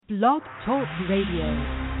Blog Talk Radio.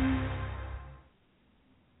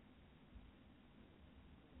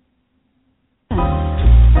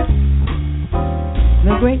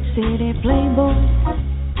 The great city playboys,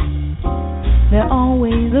 they're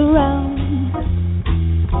always around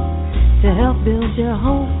to help build your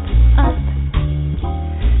hope up,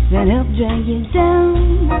 then help drag you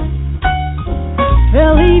down.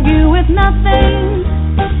 They'll leave you with nothing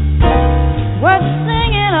worth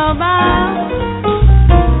singing about.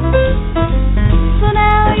 So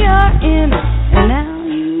now you're in, and now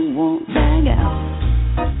you won't bag out.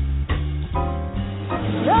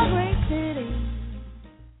 The great city.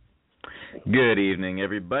 Good evening,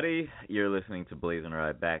 everybody. You're listening to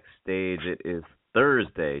BlazinRy Backstage. It is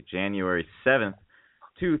Thursday, January 7th,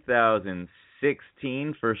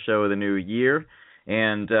 2016, first show of the new year.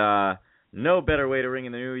 And no better way to ring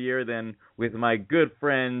in the new year than with my good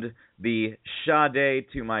friend, the Sade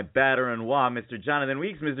to my batter-in-law, Mr. Jonathan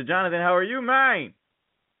Weeks. Mr. Jonathan, how are you, man?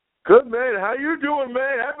 Good, man. How you doing,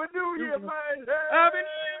 man? Happy New Year, man. Hey. Happy New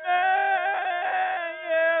Year, man.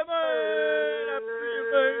 Yeah, man. Happy New Year,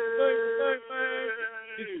 man.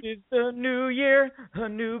 This is the new year, a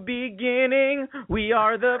new beginning. We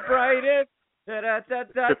are the brightest.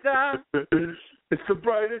 Da-da-da-da-da. It's the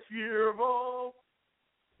brightest year of all.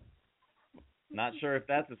 Not sure if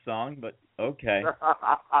that's a song, but okay.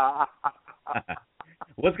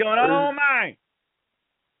 What's going on, man?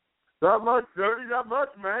 Not much, Dirty. Not much,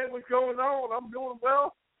 man. What's going on? I'm doing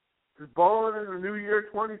well. Just balling in the new year,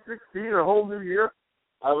 2016, a whole new year.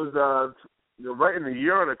 I was writing the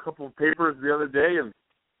year on a couple of papers the other day and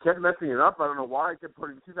kept messing it up. I don't know why. I kept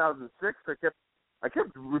putting 2006. I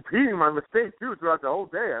kept repeating my mistake, too, throughout the whole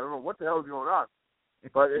day. I don't know what the hell is going on.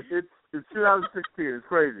 But it's 2016. It's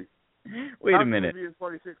crazy. Wait a minute. In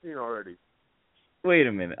 2016 already. Wait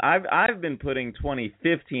a minute. I've been putting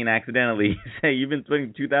 2015 accidentally. You say you've been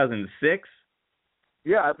putting 2006?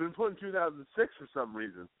 Yeah, I've been putting 2006 for some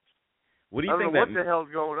reason. What do you think? I don't know what the hell's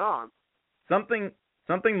going on.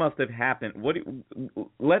 Something must have happened.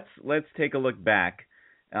 Let's take a look back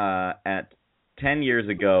at 10 years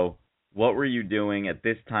ago. What were you doing at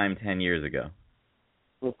this time 10 years ago?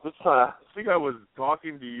 Well, I think I was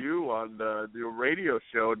talking to you on the radio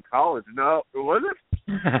show in college. No, was it?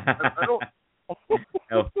 I don't.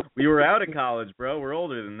 No, we were out of college, bro. We're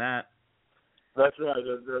older than that. That's right.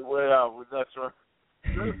 Way out. That's right.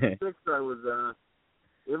 2006, I was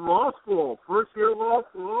in law school. First year of law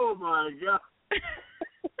school. Oh, my God.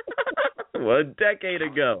 What a decade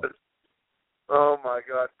ago. Oh, my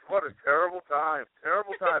God. What a terrible time.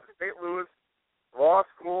 Terrible time. St. Louis, law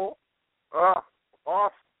school. Oh,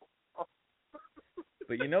 awful.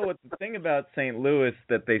 But you know what the thing about St. Louis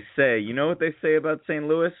that they say? You know what they say about St.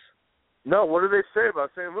 Louis? No, what do they say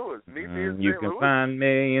about St. Louis? Meet me in St. Louis. You can find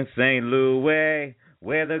me in St. Louis,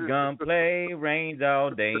 where the gunplay rains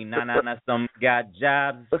all day. Na. Some got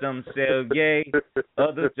jobs, some sell gay,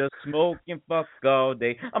 others just smoke and fuck all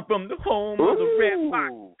day. I'm from the home of the Red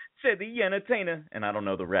Fox, said the entertainer. And I don't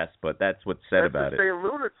know the rest, but that's what's said about it. That's the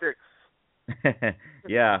St. Lunatics.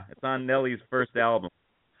 Yeah, it's on Nelly's first album.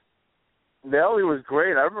 Nelly was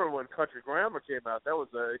great. I remember when Country Grammar came out. That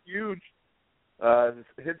was a huge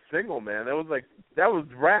hit single, man. That was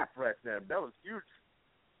rap right then. That was huge.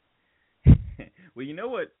 Well, you know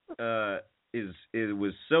what it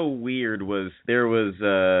was so weird was there was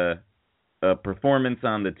a performance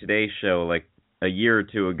on the Today Show like a year or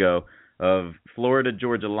two ago of Florida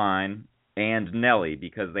Georgia Line and Nelly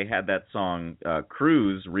because they had that song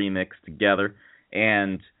Cruise remixed together,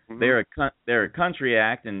 and they're a country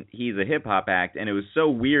act and he's a hip hop act, and it was so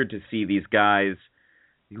weird to see these guys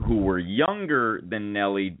who were younger than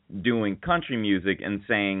Nelly doing country music and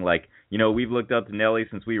saying like, you know, we've looked up to Nelly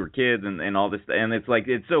since we were kids and all this, and it's like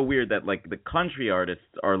it's so weird that like the country artists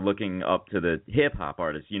are looking up to the hip hop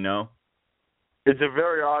artists, you know? It's a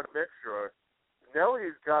very odd mixture.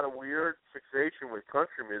 Nelly's got a weird fixation with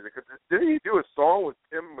country music. Didn't he do a song with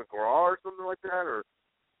Tim McGraw or something like that, or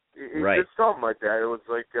he did something like that? It was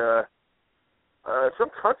like some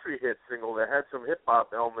country hit single that had some hip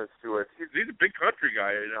hop elements to it. He's a big country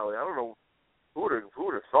guy, Nelly. I don't know who would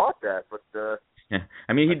have thought that, but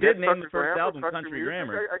I mean, he did name the first album Country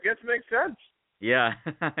Grammar. I guess it makes sense. Yeah,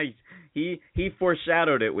 he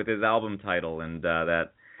foreshadowed it with his album title and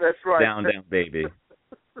that's right. Down Down Baby.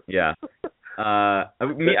 Yeah. I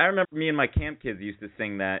remember me and my camp kids used to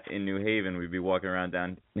sing that in New Haven. We'd be walking around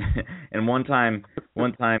down, and one time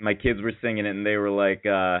my kids were singing it, and they were like,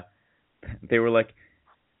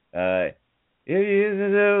 If you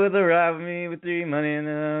used to ride with me with 3 money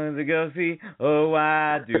and to go see, oh,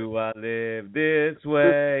 why do I live this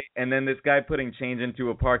way? And then this guy putting change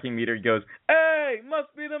into a parking meter goes, hey,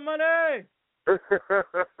 must be the money.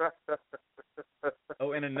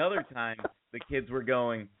 Oh, and another time, the kids were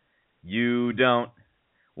going, you don't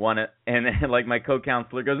want to, and like my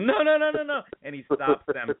co-counselor goes, no, and he stops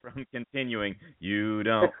them from continuing. You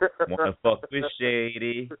don't want to fuck with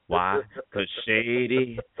Shady. Why? Because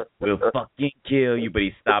Shady will fucking kill you. But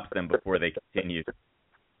he stops them before they continue.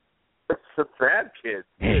 It's a bad kid.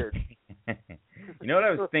 You know what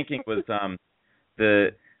I was thinking was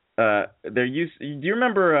there used. Do you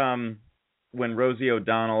remember when Rosie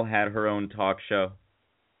O'Donnell had her own talk show?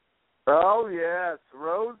 Oh, yes,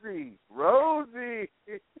 Rosie.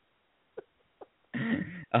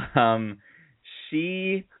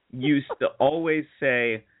 She used to always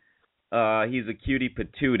say he's a cutie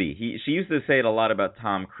patootie. She used to say it a lot about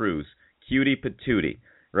Tom Cruise, cutie patootie,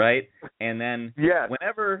 right? And then yes.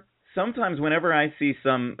 whenever I see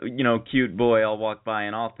some, cute boy, I'll walk by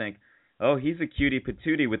and I'll think, oh, he's a cutie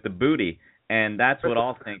patootie with the booty. And that's what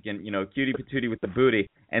I'll think, and, cutie patootie with the booty.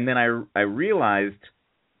 And then I realized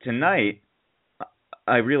tonight,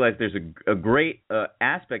 there's a great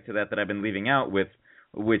aspect to that I've been leaving out with,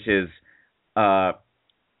 which is,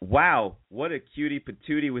 wow, what a cutie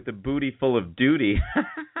patootie with a booty full of duty.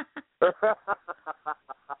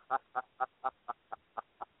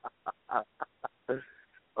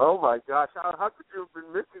 Oh my gosh, how could you have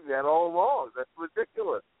been missing that all along? That's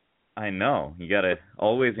ridiculous. I know. You got to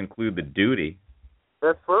always include the duty.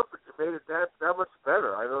 That's perfect. You made it that much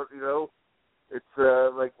better. I don't, it's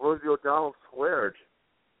like Rosie O'Donnell squared.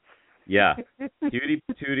 Yeah. Cutie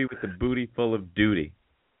patootie with the booty full of duty.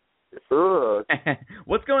 Ugh.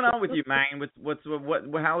 What's going on with you, man?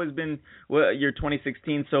 How has been your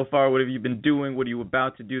 2016 so far? What have you been doing? What are you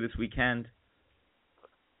about to do this weekend?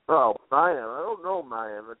 Oh, I don't know,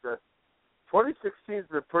 man. 2016's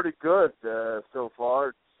been pretty good so far.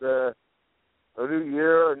 It's a new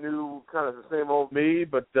year, a new kind of the same old me,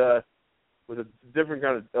 but with a different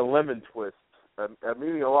kind of a lemon twist. I'm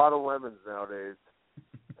eating a lot of lemons nowadays,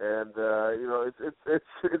 and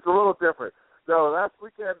it's a little different. No, last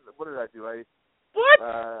weekend, what did I do? I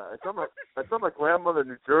saw my grandmother in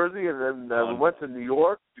New Jersey, and then we went to New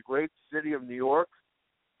York, the great city of New York,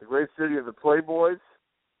 the great city of the Playboys.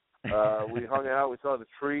 We hung out. We saw the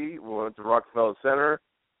tree. We went to Rockefeller Center.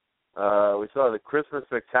 We saw the Christmas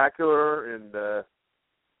Spectacular in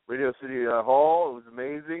Radio City Hall. It was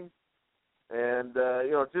amazing. And,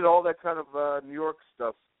 did all that kind of New York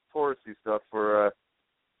stuff, touristy stuff for,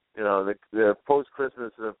 the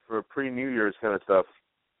post-Christmas, for pre-New Year's kind of stuff,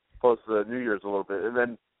 post-New Year's a little bit. And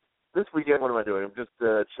then this weekend, what am I doing? I'm just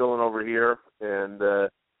chilling over here and going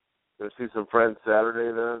to see some friends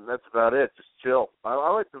Saturday. Then that's about it. Just chill.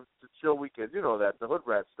 I like the chill weekends. You know that, the hood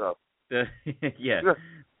rat stuff. Yeah,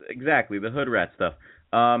 exactly, the hood rat stuff.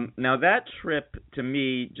 Now, that trip, to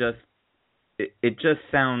me, it just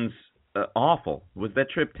sounds awful. Was that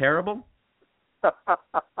trip terrible?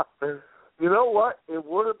 You know what? It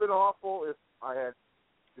would have been awful if I had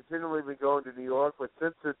continually been going to New York, but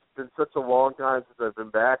since it's been such a long time since I've been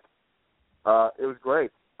back, it was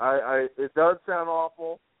great. It does sound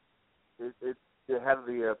awful. It had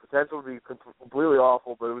the potential to be completely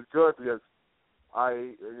awful, but it was good because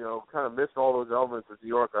I kind of missed all those elements of New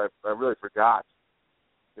York. I really forgot.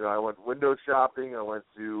 I went window shopping. I went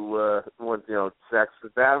to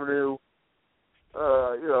Saks Avenue.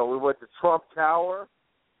 We went to Trump Tower.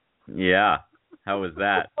 Yeah. How was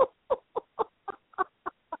that?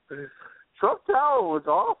 Trump Tower was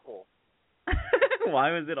awful.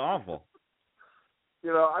 Why was it awful?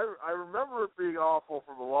 I remember it being awful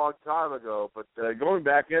from a long time ago, but going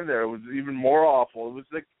back in there, it was even more awful. It was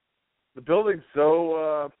like the building's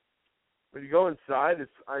so. When you go inside,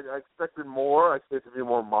 I expected more. I expected it to be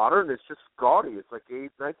more modern. It's just gaudy. It's like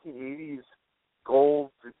 1980s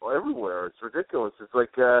gold everywhere. It's ridiculous. It's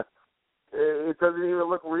like it doesn't even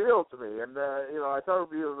look real to me. And I thought it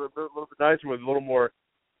would be a little bit nicer with a little more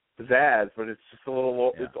pizzazz, but it's just a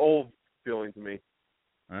little. Yeah. It's old feeling to me.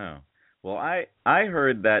 Oh. Well, I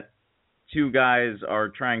heard that two guys are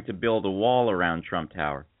trying to build a wall around Trump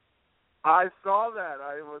Tower. I saw that.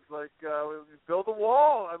 I was like, build a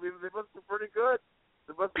wall. I mean, they must be pretty good.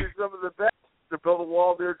 They must be some of the best to build a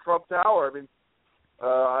wall near Trump Tower. I mean,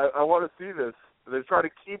 I want to see this. They're trying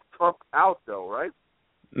to keep Trump out, though, right?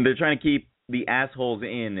 They're trying to keep the assholes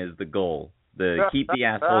in is the goal. Keep the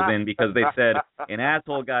assholes in because they said an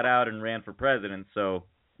asshole got out and ran for president, so,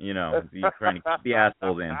 you're trying to keep the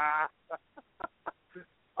assholes in.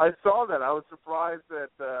 I saw that. I was surprised that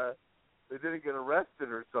they didn't get arrested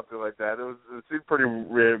or something like that. It seemed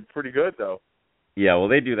pretty good though. Yeah, well,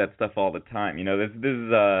 they do that stuff all the time. You know, this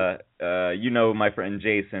is my friend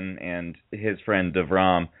Jason and his friend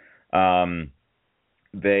Devram.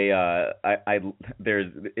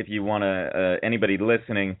 There's, if you want to, anybody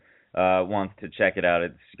listening wants to check it out,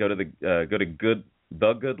 it's go to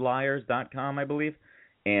thegoodliars.com, I believe,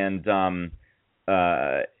 and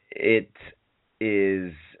it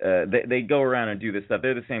is they go around and do this stuff.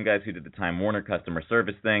 They're the same guys who did the Time Warner customer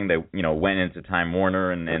service thing. They went into Time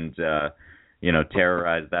Warner and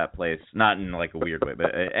terrorized that place, not in like a weird way,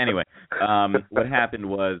 but anyway, what happened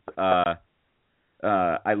was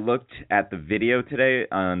I looked at the video today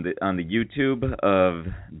on the YouTube of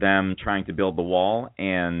them trying to build the wall,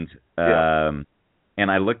 and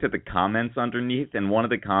I looked at the comments underneath, and one of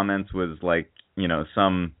the comments was like,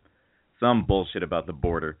 some bullshit about the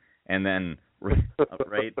border, and then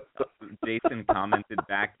right, Jason commented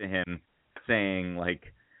back to him saying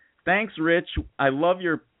like, "Thanks, Rich. I love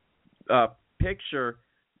your picture.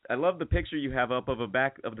 I love the picture you have up of the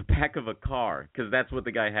back of a car," because that's what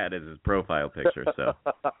the guy had as his profile picture. So,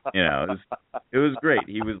 it was great.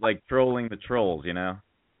 He was like trolling the trolls,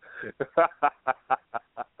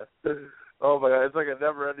 Oh my God, it's like a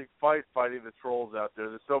never-ending fight fighting the trolls out there.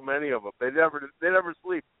 There's so many of them. They never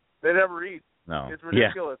sleep. They never eat. No, it's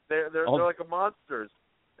ridiculous. Yeah. They're like monsters,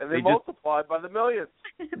 and they multiply by the millions.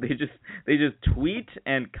 They just tweet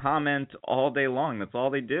and comment all day long. That's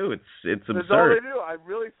all they do. It's absurd. That's all they do. I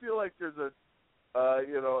really feel like there's a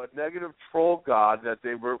negative troll god that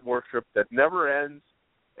they worship that never ends,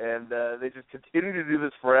 and they just continue to do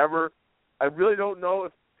this forever. I really don't know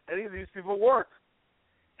if any of these people work.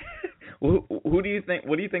 Who do you think?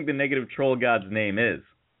 What do you think the negative troll god's name is?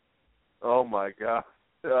 Oh my God.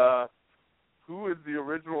 Who is the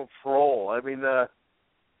original troll? I mean,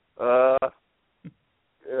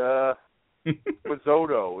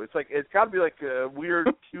 Quizzoto. It's got to be like a weird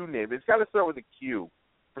Q name. It's got to start with a Q.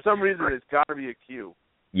 For some reason, it's got to be a Q.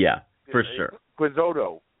 Yeah, for sure.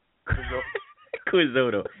 Quizzoto.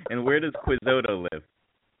 Quizzoto. And where does Quizzoto live?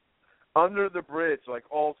 Under the bridge, like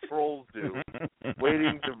all trolls do,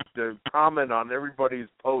 waiting to comment on everybody's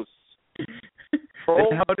posts.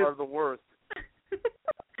 Trolls are the worst.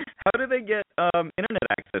 How do they get internet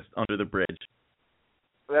access under the bridge?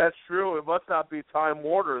 That's true. It must not be Time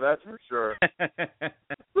Warner, that's for sure.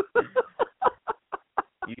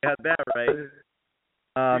 You got that right.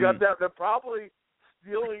 You got that. They're probably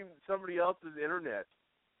stealing somebody else's internet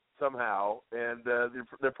somehow, and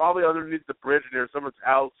they're probably underneath the bridge near someone's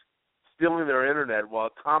house, stealing their internet while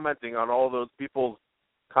commenting on all those people's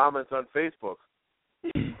comments on Facebook.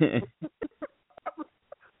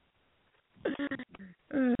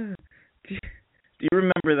 Do you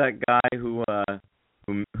remember that guy who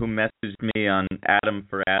messaged me on Adam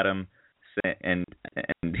for Adam, and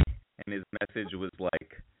his message was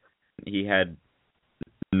like he had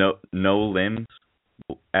no limbs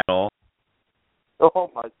at all? Oh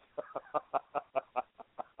my God!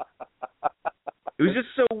 It was just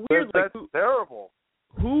so weird. That's terrible.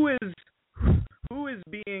 Who is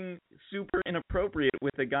being super inappropriate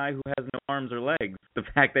with a guy who has no arms or legs? The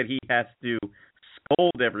fact that he has to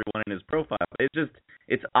scold everyone in his profile.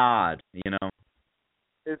 It's odd,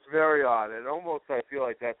 It's very odd. And almost I feel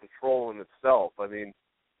like that's a troll in itself. I mean,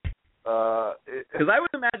 because I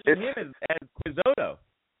would imagine him as Quizzoto.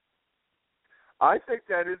 I think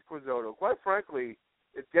that is Quizzoto. Quite frankly,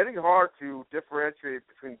 it's getting hard to differentiate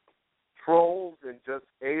between trolls and just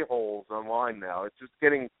a-holes online now. It's just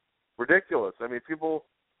getting ridiculous. I mean, people,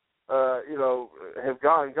 have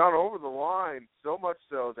gone over the line so much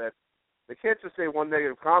so that they can't just say one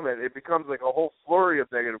negative comment. It becomes like a whole flurry of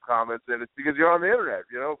negative comments, and it's because you're on the internet,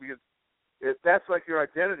 because that's like your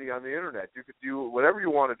identity on the internet. You could do whatever you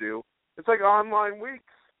want to do. It's like online weeks,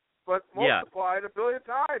 but multiplied a billion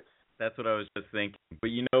times. That's what I was just thinking.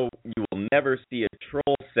 But you will never see a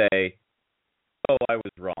troll say, "Oh, I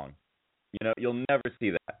was wrong." You'll never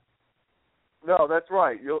see that. No, that's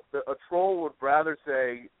right. A troll would rather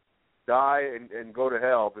say, "Die and go to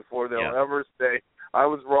hell," before they'll ever say, "I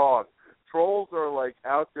was wrong." Trolls are like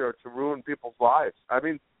out there to ruin people's lives. I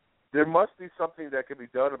mean, there must be something that can be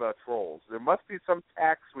done about trolls. There must be some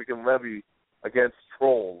tax we can levy against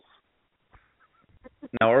trolls.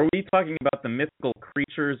 Now, are we talking about the mythical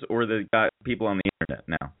creatures or the people on the internet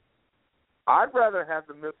now? I'd rather have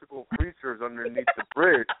the mythical creatures underneath the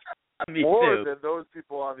bridge more than those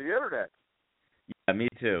people on the internet. Yeah, me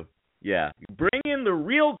too. Yeah. Bring in the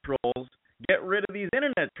real trolls. Get rid of these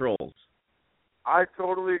internet trolls. I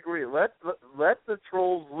totally agree. Let the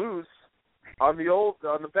trolls loose on the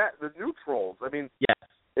new trolls. I mean,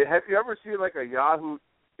 yes. Have you ever seen like a Yahoo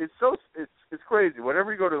it's crazy.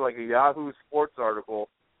 Whenever you go to like a Yahoo Sports article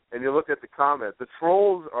and you look at the comments, the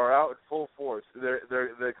trolls are out in full force.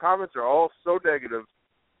 The comments are all so negative,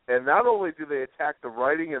 and not only do they attack the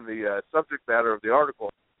writing and the subject matter of the article,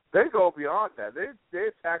 they go beyond that. They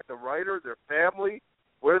attack the writer, their family,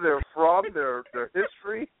 where they're from, their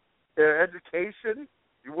history, their education,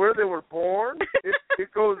 where they were born.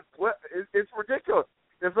 It's ridiculous.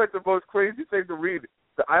 It's like the most crazy thing to read.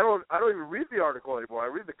 I don't even read the article anymore. I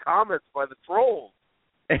read the comments by the trolls.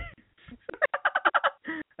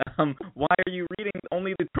 Why are you reading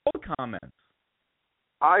only the troll comments?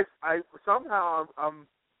 I somehow I'm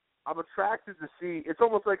attracted to see. It's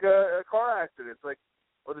almost like a car accident. It's like,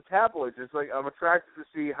 or the tabloids. It's like I'm attracted to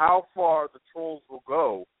see how far the trolls will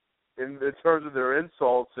go in terms of their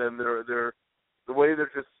insults and their the way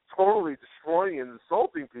they're just totally destroying and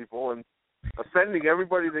insulting people and offending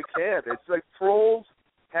everybody they can. It's like trolls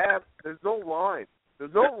there's no line.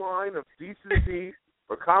 There's no line of decency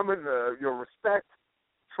or common respect.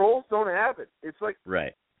 Trolls don't have it. It's like,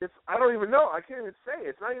 right. I don't even know. I can't even say.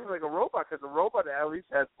 It's not even like a robot, because a robot at least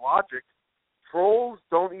has logic. Trolls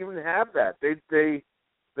don't even have that. They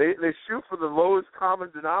shoot for the lowest common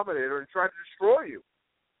denominator and try to destroy you.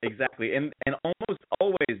 Exactly. And almost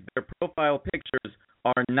always their profile pictures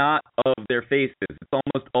are not of their faces. It's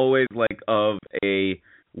almost always like of a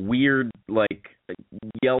weird, like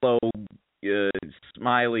yellow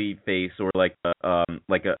smiley face, or like a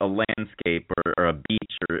landscape or a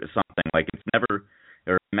beach or something. Like it's never,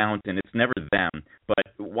 or a mountain. It's never them.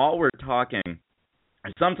 But while we're talking,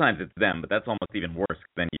 sometimes it's them, but that's almost even worse.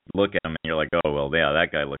 Then you look at them and you're like, oh well, yeah,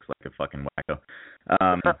 that guy looks like a fucking wacko.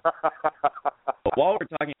 But while we're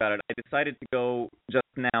talking about it, I decided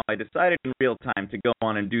in real time to go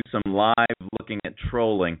on and do some live looking at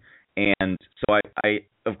trolling. And so I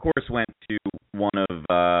of course, went to one of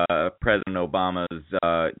President Obama's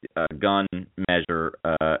gun measure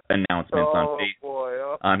announcements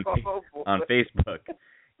on Facebook.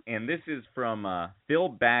 And this is from Phil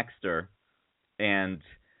Baxter, and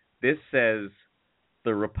this says,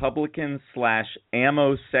 the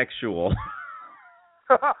Republican/amosexual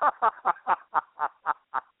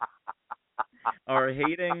are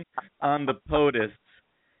hating on the POTUS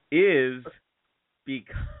is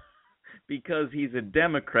because he's a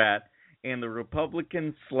Democrat, and the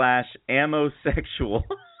Republican/amosexual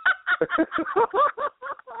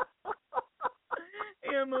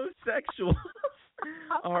amosexuals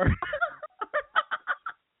are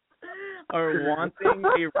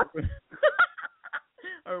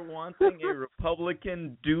wanting a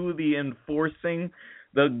Republican do the enforcing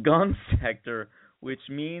the gun sector, which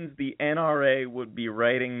means the NRA would be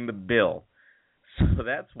writing the bill. So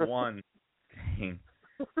that's one thing.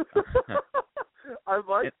 I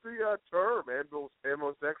like the term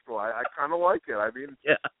amosexual. I kind of like it. I mean,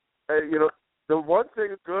 yeah. The one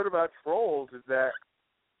thing good about trolls is that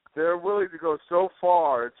they're willing to go so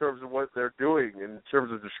far in terms of what they're doing, in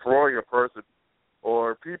terms of destroying a person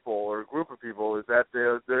or people or a group of people, is that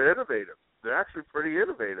they're innovative. They're actually pretty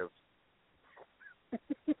innovative.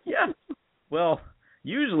 Yeah. Well,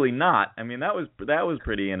 usually not. I mean, that was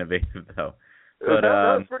pretty innovative though. But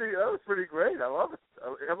that was pretty great. I love it.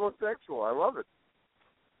 Homosexual. I love it.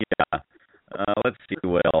 Yeah. Let's see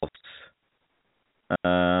what else.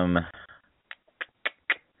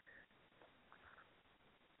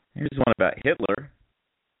 Here's one about Hitler.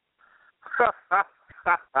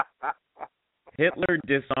 Hitler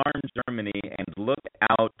disarmed Germany, and look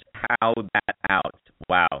out how that out.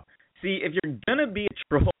 Wow. See, if you're gonna be a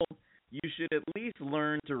troll, you should at least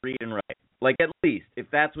learn to read and write. Like, at least, if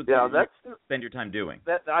that's what you spend your time doing.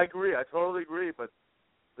 I agree. I totally agree. But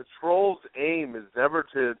the troll's aim is never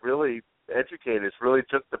to really educate. It's really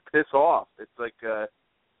just to piss off. It's like,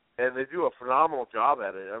 and they do a phenomenal job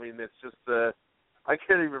at it. I mean, it's just, I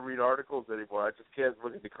can't even read articles anymore. I just can't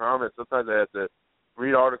look at the comments. Sometimes I have to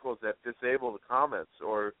read articles that disable the comments,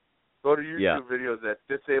 or go to YouTube videos that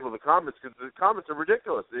disable the comments, because the comments are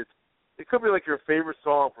ridiculous. It could be like your favorite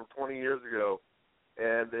song from 20 years ago,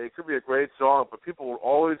 and it could be a great song, but people will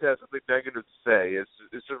always have something negative to say. It's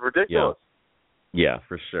just ridiculous. Yeah,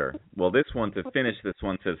 for sure. Well, this one, to finish this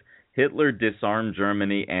one, says, Hitler disarmed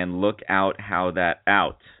Germany, and look out how that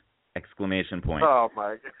out! Exclamation point. Oh,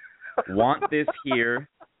 my God. Want this here.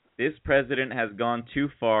 This president has gone too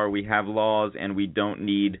far. We have laws, and we don't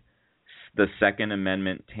need the Second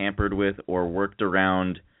Amendment tampered with or worked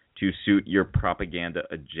around to suit your propaganda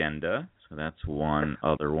agenda. So that's one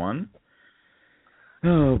other one.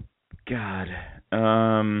 Oh, God.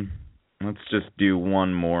 Let's just do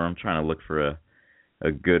one more. I'm trying to look for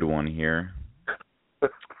a good one here.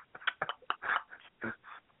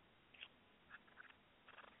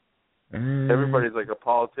 Everybody's like a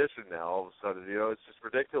politician now. All of a sudden, it's just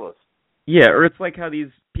ridiculous. Yeah, or it's like how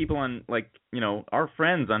these people on, like, our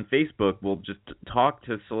friends on Facebook will just talk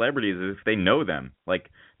to celebrities as if they know them.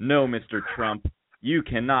 Like, no, Mr. Trump, you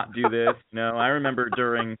cannot do this. I remember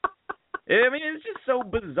during... it's just so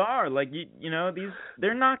bizarre. Like,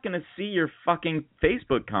 they're not going to see your fucking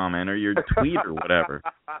Facebook comment or your tweet or whatever.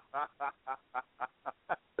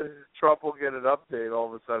 Trump will get an update all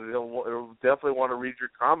of a sudden. He'll definitely want to read your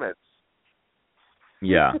comments.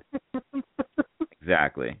 Yeah.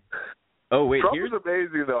 Exactly. Oh, wait, Trump is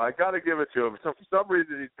amazing, though. I got to give it to him. So for some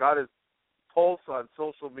reason, he's got his pulse on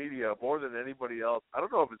social media more than anybody else. I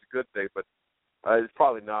don't know if it's a good thing, but it's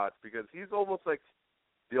probably not, because he's almost like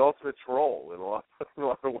the ultimate troll in a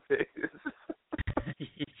lot of ways.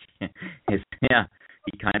 Yeah,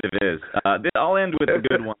 he kind of is. I'll end with a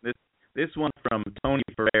good one. This one from Tony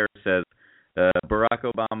Ferrer says, Barack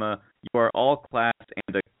Obama, you are all class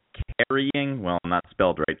and a carrying, well, not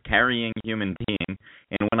spelled right, carrying human being.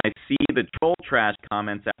 And when I see the troll trash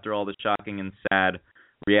comments after all the shocking and sad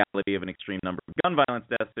reality of an extreme number of gun violence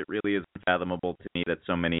deaths, it really is unfathomable to me that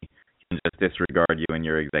so many can just disregard you and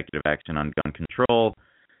your executive action on gun control.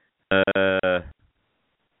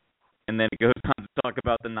 And then it goes on to talk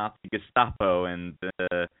about the Nazi Gestapo and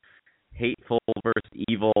hateful versus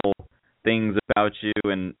evil things about you.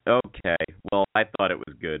 And okay, well, I thought it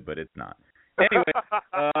was good, but it's not.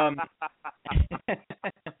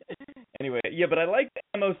 Anyway, yeah, but I like the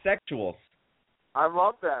homosexuals. I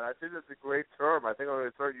love that. I think that's a great term. I think I'm going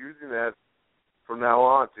to start using that from now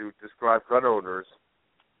on to describe gun owners.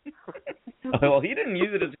 Well, he didn't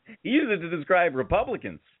use it he used it to describe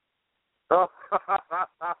Republicans. Not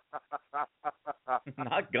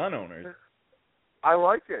gun owners. I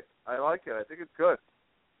like it. I think it's good.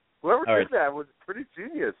 Whoever did that was pretty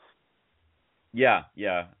genius. Yeah.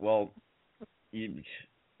 Well,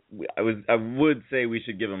 I would say we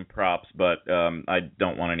should give them props, but I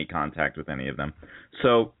don't want any contact with any of them.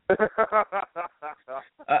 So,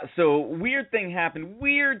 weird thing happened.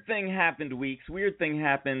 Weird thing happened, Weeks. Weird thing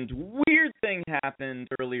happened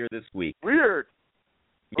earlier this week. Weird.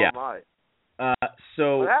 Yeah. Oh my.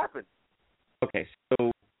 What happened? Okay,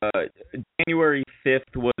 so January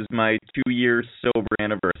 5th was my 2-year sober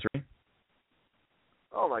anniversary.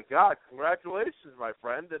 Oh my God! Congratulations, my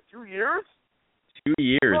friend. 2 years? 2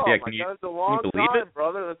 years, oh, yeah. Can you believe it?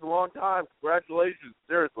 Brother. That's a long time. Congratulations.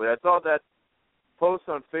 Seriously. I saw that post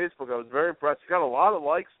on Facebook. I was very impressed. You got a lot of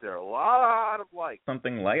likes there. A lot of likes.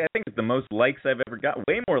 Something like, I think it's the most likes I've ever got.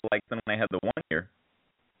 Way more likes than when I had the 1 year.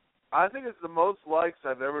 I think it's the most likes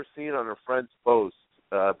I've ever seen on a friend's post,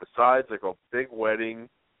 besides like a big wedding,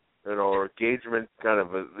 or engagement kind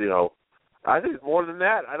of I think it's more than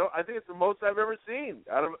that. I think it's the most I've ever seen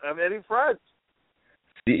out of any friends.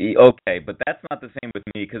 Okay, but that's not the same with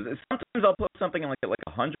me, because sometimes I'll put something like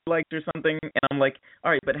 100 likes or something, and I'm like,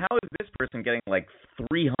 all right, but how is this person getting like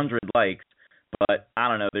 300 likes? But I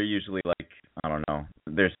don't know, they're usually like, I don't know,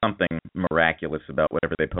 there's something miraculous about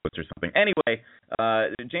whatever they post or something. Anyway,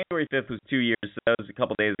 January 5th was 2 years, so that was a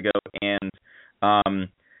couple days ago, and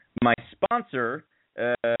my sponsor,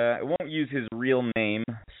 I won't use his real name,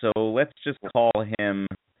 so let's just call him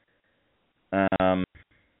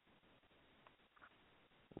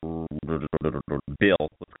Bill.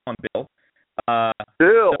 Let's call him Bill.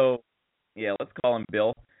 Bill. So, yeah, let's call him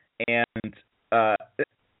Bill. And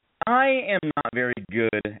I am not very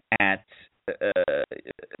good at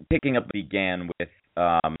picking up the began with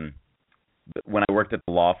when I worked at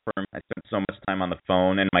the law firm. I spent so much time on the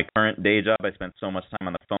phone. In my current day job, I spent so much time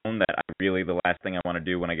on the phone that the last thing I want to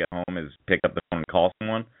do when I get home is pick up the phone and call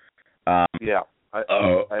someone. Yeah, I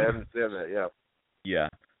understand that, yeah. Yeah.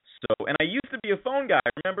 So, and I used to be a phone guy. I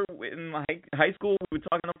remember in high school, we would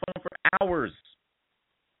talk on the phone for hours.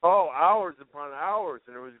 Oh, hours upon hours,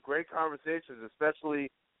 and it was great conversations,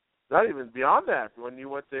 especially, not even beyond that. When you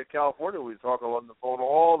went to California, we would talk on the phone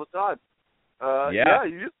all the time. Yeah,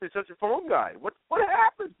 you used to be such a phone guy. What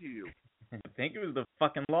happened to you? I think it was the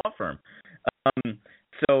fucking law firm.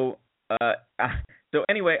 So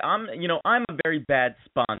anyway, I'm a very bad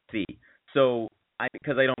sponsee. So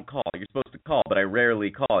because I don't call. You're supposed to call, but I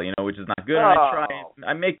rarely call, which is not good. And I try.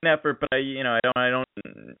 I make an effort, but I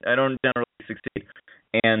don't generally succeed.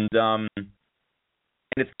 And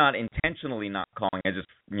it's not intentionally not calling. I just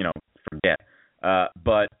forget.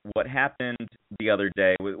 But what happened the other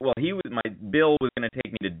day was, my Bill was going to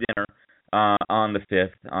take me to dinner on the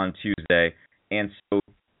 5th on Tuesday, and so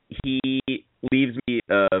he leaves me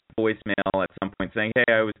a voicemail at some point saying,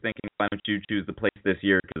 "Hey, I was thinking, why don't you choose the place this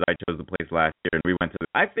year? Because I chose the place last year." And we went to.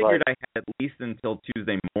 I figured I had at least until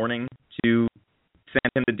Tuesday morning to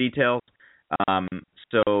send him the details.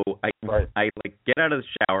 So I like get out of the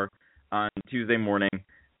shower on Tuesday morning,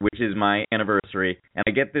 which is my anniversary, and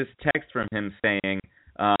I get this text from him saying,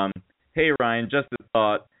 "Hey Ryan, just a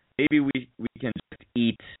thought. Maybe we can just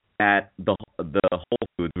eat at the Whole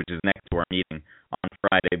Foods, which is next to our meeting on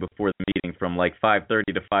Friday before the meeting from like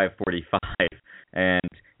 5:30 to 5:45, and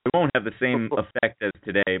it won't have the same effect as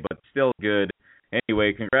today, but still good.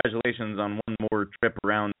 Anyway, congratulations on one more trip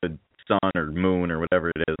around the sun or moon or whatever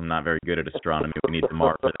it is. I'm not very good at astronomy. We need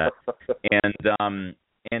Tamar for that."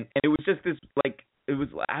 And it was just this like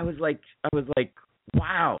I was like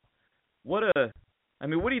wow, what do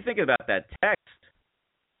you think about that text?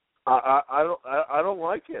 I don't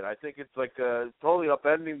like it. I think it's like totally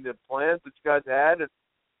upending the plans that you guys had,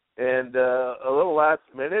 and a little last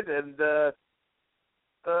minute, and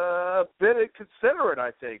a bit inconsiderate.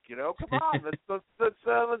 I think, come on, let's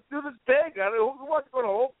do this big. Who wants to go to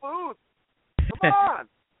Whole Foods? Come on.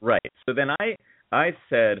 Right. So then I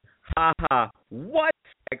said, "Ha ha! What!"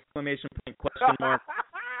 Exclamation point, question mark.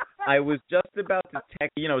 I was just about to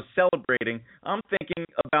text, celebrating. I'm thinking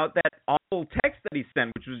about that awful text that he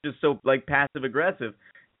sent, which was just so like passive aggressive,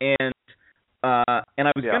 and I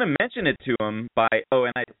was going to mention it to him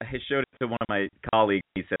and I showed it to one of my colleagues.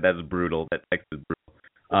 He said that was brutal. That text is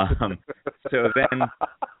brutal. So then,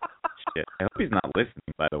 shit. I hope he's not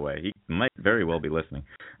listening. By the way, he might very well be listening.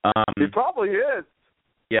 He probably is.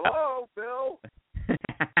 Yeah. Hello, Bill.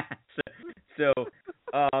 So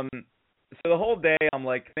the whole day I'm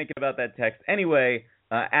like thinking about that text. Anyway,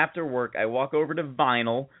 after work I walk over to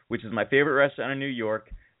Vinyl, which is my favorite restaurant in New York,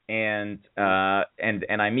 and I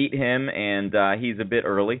meet him, and he's a bit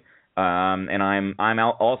early, and I'm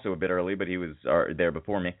out also a bit early, but he was there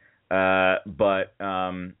before me.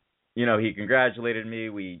 He congratulated me.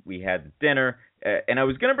 We had dinner, and I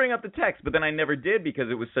was gonna bring up the text, but then I never did because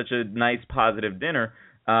it was such a nice, positive dinner.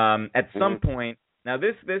 At some point, now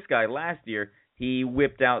this guy last year, he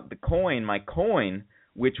whipped out my coin,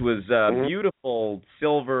 which was a beautiful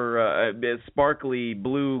silver, sparkly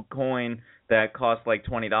blue coin that cost like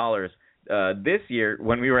 $20. This year,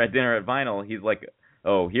 when we were at dinner at Vinyl, he's like,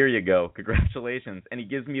 "Oh, here you go, congratulations," and he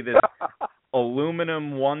gives me this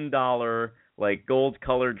aluminum $1 like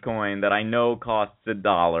gold-colored coin that I know costs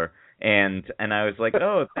 $1, and I was like,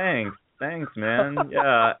 "Oh, thanks, man,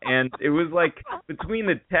 yeah." And it was like between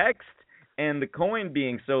the text and the coin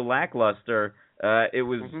being so lackluster, it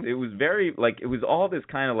was very like it was all this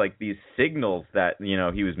kind of like these signals that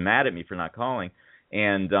he was mad at me for not calling,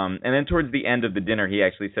 and then towards the end of the dinner he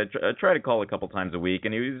actually said try to call a couple times a week,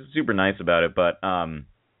 and he was super nice about it. But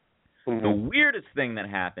the weirdest thing that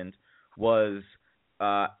happened was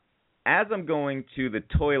as I'm going to the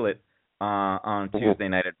toilet on Tuesday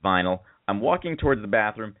night at Vinyl, I'm walking towards the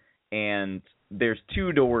bathroom, and there's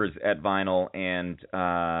two doors at Vinyl, and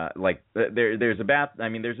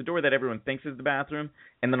there's a door that everyone thinks is the bathroom,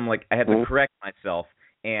 and then I'm like, I had to correct myself,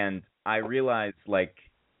 and I realized like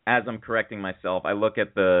as I'm correcting myself, I look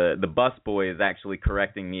at the busboy is actually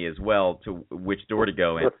correcting me as well to which door to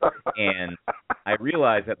go in, and I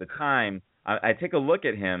realized at the time I take a look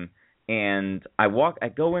at him, and I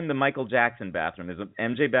go in the Michael Jackson bathroom. There's an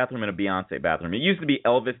MJ bathroom and a Beyonce bathroom. It used to be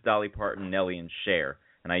Elvis, Dolly Parton, Nelly, and Cher.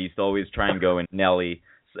 And I used to always try and go in Nelly.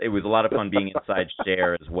 It was a lot of fun being inside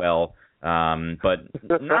Cher as well, but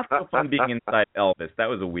not so fun being inside Elvis. That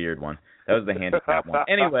was a weird one. That was the handicap one.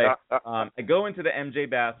 Anyway, I go into the MJ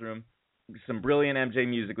bathroom. Some brilliant MJ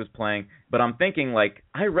music was playing, but I'm thinking, like,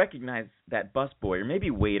 I recognize that busboy, or maybe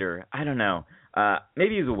waiter. I don't know.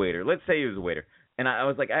 Maybe he was a waiter. Let's say he was a waiter. And I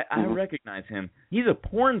was like, I recognize him. He's a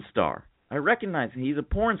porn star. I recognize him. He's a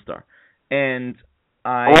porn star. And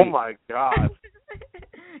oh, my God.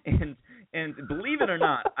 And believe it or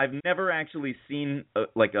not, I've never actually seen a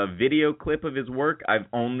video clip of his work. I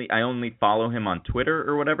only follow him on Twitter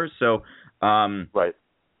or whatever. So right.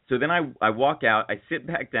 So then I walk out, I sit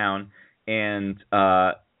back down, and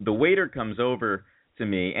the waiter comes over to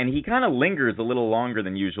me, and he kind of lingers a little longer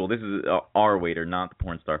than usual. This is our waiter, not the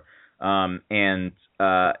porn star. And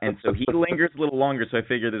so he lingers a little longer. So I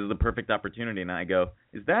figure this is the perfect opportunity, and I go,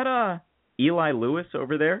 "Is that Eli Lewis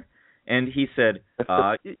over there?" And he said,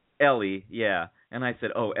 "Ellie, yeah." And I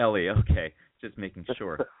said, "Oh, Ellie, okay, just making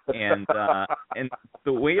sure." And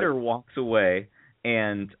the waiter walks away,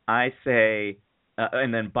 and I say,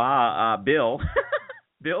 and then Bill,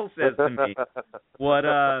 Bill says to me, "What?"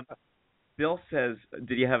 Bill says,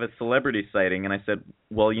 "Did you have a celebrity sighting?" And I said,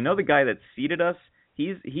 "Well, the guy that seated us,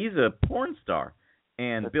 he's a porn star."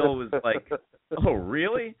 And Bill was like, "Oh,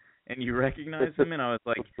 really? And you recognize him?" And I was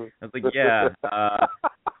like, "Yeah."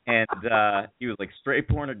 And he was like, "Straight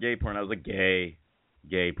porn or gay porn?" I was like, "Gay."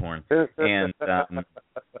 gay porn. And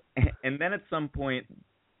then at some point,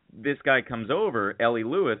 this guy comes over, Ellie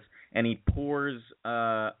Lewis, and he pours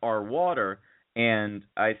our water. And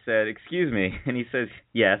I said, "Excuse me," and he says,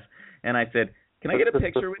 "Yes." And I said, "Can I get a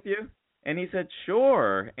picture with you?" And he said,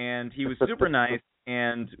 "Sure." And he was super nice,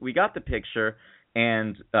 and we got the picture.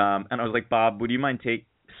 And I was like, "Bob, would you mind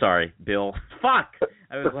Sorry, Bill. Fuck."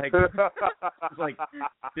 I was like,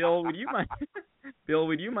 "Bill, would you mind? Bill,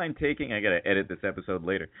 would you mind taking?" I gotta edit this episode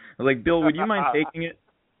later. I was like, "Bill, would you mind taking it?"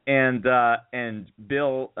 And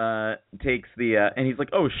Bill takes and he's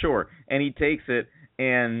like, "Oh, sure." And he takes it,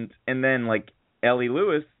 and then like Ellie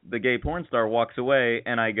Lewis, the gay porn star, walks away,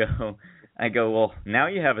 and I go, "Well, now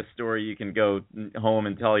you have a story you can go home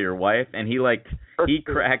and tell your wife." And he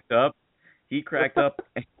cracked up,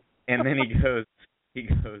 and then he goes,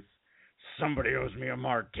 "Somebody owes me a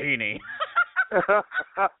martini."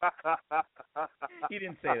 He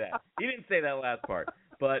didn't say that. He didn't say that last part.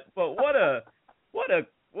 But what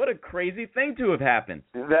a crazy thing to have happened.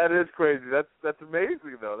 That is crazy. That's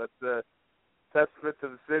amazing though. That's a testament to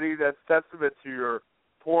the city. That's testament to your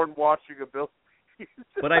porn watching ability.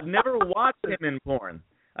 But I've never watched him in porn.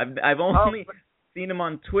 I've only seen him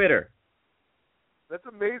on Twitter. That's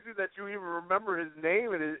amazing that you even remember his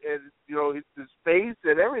name and his face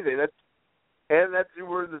and everything. And that you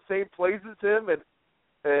were in the same place as him,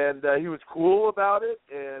 and he was cool about it,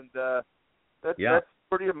 and that's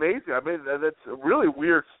pretty amazing. I mean, that's a really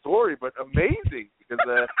weird story, but amazing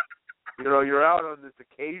because you're out on this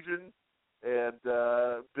occasion, and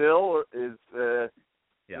Bill is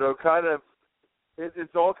kind of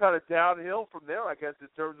it's all kind of downhill from there, I guess, in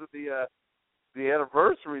terms of the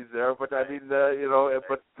anniversaries there. But I mean,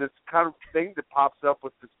 but this kind of thing that pops up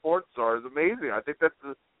with the sports star is amazing. I think that's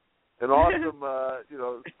an awesome,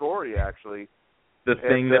 story, actually. The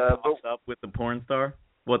thing that pops up with the porn star?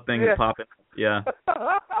 What thing is popping? Yeah.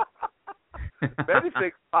 Many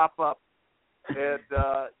things pop up. And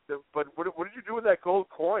but what did you do with that gold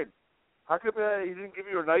coin? How come he didn't give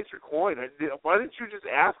you a nicer coin? Why didn't you just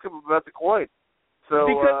ask him about the coin? So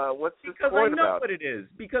what's this coin about? Because I know what it is.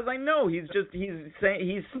 Because I know he's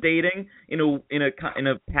stating in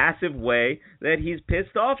a passive way that he's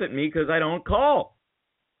pissed off at me because I don't call.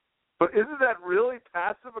 But isn't that really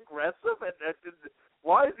passive aggressive? And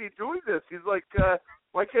why is he doing this? He's like,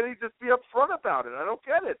 why can't he just be upfront about it? I don't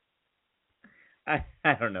get it.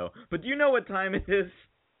 I don't know. But do you know what time it is?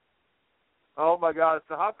 Oh my God! It's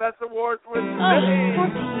the Hot Best Awards with Give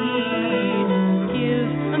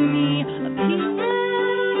me a piece.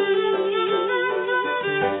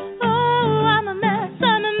 Oh, I'm a mess.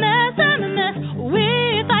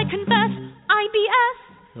 With, I confess, IBS.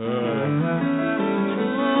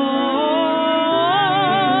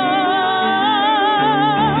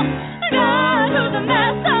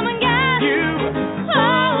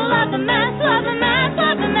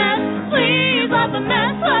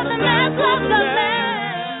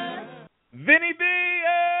 Vinny B!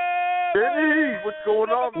 Vinny, what's going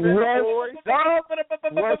on, boy? What's up?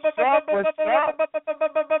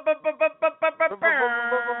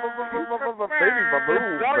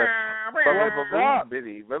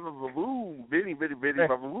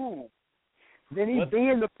 Vinny B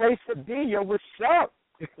in the place to be. Yo, what's up?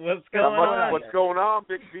 What's going on? What's going on,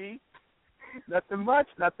 Big B? Nothing much.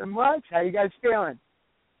 How you guys feeling?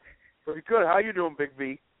 Pretty good. How you doing, Big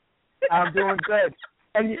B? I'm doing good.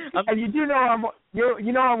 And you do know I'm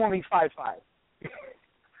only 5'5".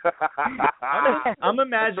 I'm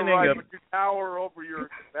imagining you tower over your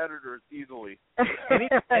competitors easily.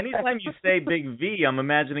 Anytime you say Big V, I'm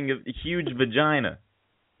imagining a huge vagina.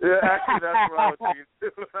 Yeah, actually, that's what I was thinking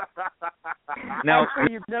too. Now,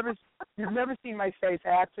 you've never seen my face. I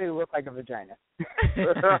actually look like a vagina.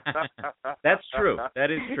 That's true.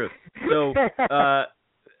 That is true. So,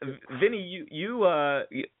 Vinny,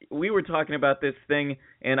 we were talking about this thing,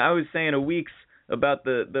 and I was saying a Weeks about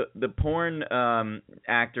the porn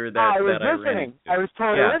actor that I was listening. I was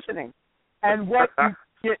totally listening. And what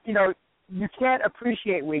you can't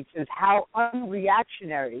appreciate, Weeks, is how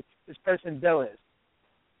unreactionary this person Bill is.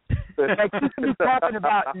 Like, he could be talking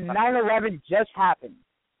about 9/11 just happened,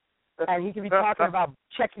 and he could be talking about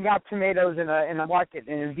checking out tomatoes in a market,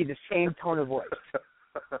 and it would be the same tone of voice.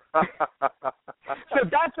 So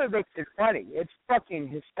that's what makes it funny. It's fucking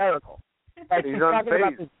hysterical. Like, he's talking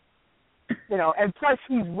about this, and plus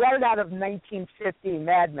he's right out of 1950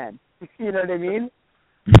 Mad Men. You know what I mean?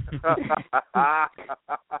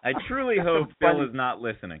 I truly hope Bill is not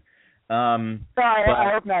listening. I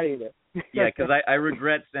hope not either. Yeah, because I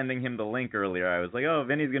regret sending him the link earlier. I was like, oh,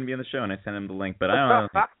 Vinny's going to be in the show, and I sent him the link, but I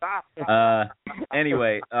don't know.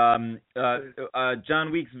 Anyway,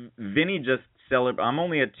 Jon Weeks, Vinny just I'm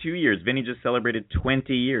only at 2 years. Vinny just celebrated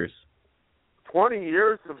 20 years. 20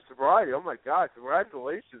 years of sobriety. Oh, my God.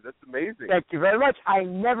 Congratulations. That's amazing. Thank you very much. I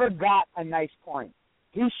never got a nice coin.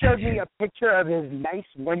 He showed me a picture of his nice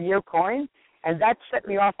 1-year coin, and that set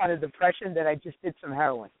me off on a depression that I just did some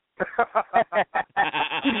heroin.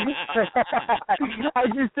 I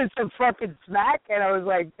just did some fucking smack, and I was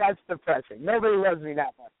like, that's depressing. Nobody loves me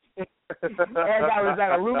that much. And I was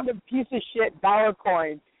an aluminum piece of shit dollar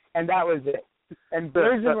coin, and that was it. And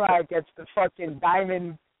BlazinRy gets the fucking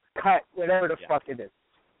diamond cut, whatever the fuck it is.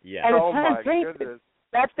 Yeah. And it's Oh, my hand-painted. goodness.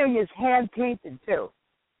 That thing is hand-painted, too.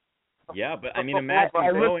 Yeah, but I mean, imagine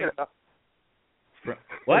I going.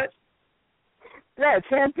 What? Yeah, it's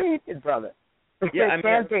hand-painted, brother. Yeah, It's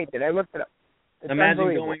hand-painted. I looked it up. It's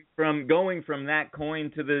Imagine going from that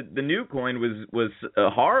coin to the new coin was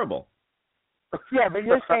horrible. Yeah, but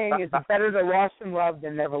you're saying it's better to lost in love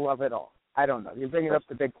than never love at all. I don't know. You're bringing up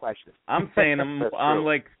the big question. I'm saying I'm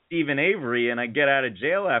like Stephen Avery, and I get out of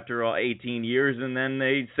jail after all 18 years, and then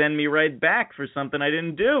they send me right back for something I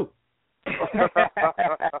didn't do.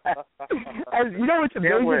 And you know what's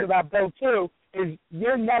amazing about Bill, too, is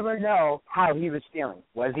you'll never know how he was feeling.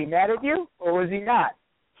 Was he mad at you, or was he not?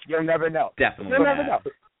 You'll never know. Definitely You'll mad. never know.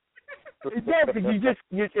 Yeah, because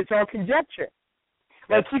it's all conjecture.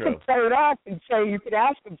 Like, That's you true. could play it off and say, you could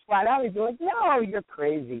ask him flat out, he'd be like, no, you're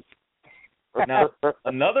crazy. Now,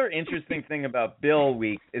 another interesting thing about Bill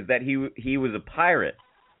Weeks is that he was a pirate.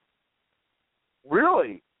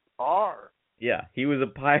 Really? Yeah, he was a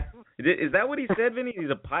pirate. Is that what he said, Vinny? He's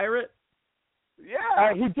a pirate?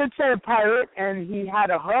 Yeah. He did say a pirate, and he had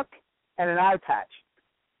a hook and an eye patch.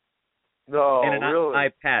 No, And an really?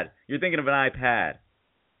 iPad. You're thinking of an iPad.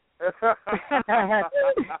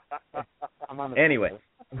 Anyway,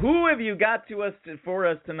 who have you got for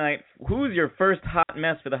us tonight? Who's your first hot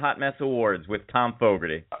mess for the Hot Mess Awards with Thom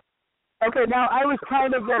Fogarty? Okay, now I was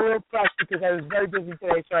kind of a little pressed because I was very busy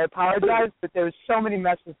today, so I apologize, but there was so many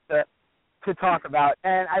messes to talk about.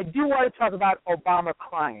 And I do want to talk about Obama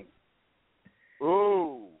crying.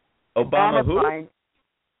 Ooh. Obama who? Crying.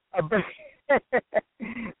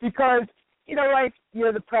 Because, like,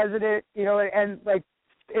 you're the president, and, like,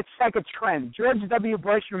 it's like a trend. George W.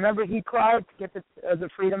 Bush, remember he cried to get the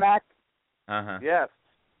Freedom Act? Uh-huh. Yes.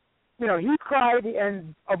 He cried,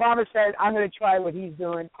 and Obama said, I'm going to try what he's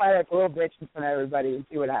doing, cry like a little bitch in front of everybody and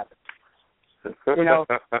see what happens. And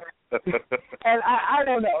I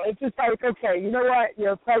don't know. It's just like, okay, you know what?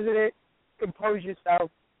 You're a president. Compose yourself.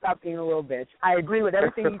 Stop being a little bitch. I agree with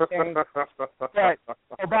everything he's saying. But,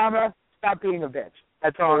 Obama, stop being a bitch.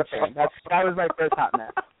 That's all I'm saying. That was my first hot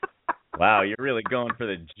mess. Wow, you're really going for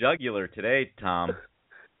the jugular today, Tom.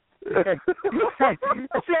 See, I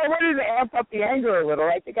wanted to amp up the anger a little.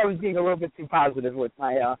 I think I was being a little bit too positive with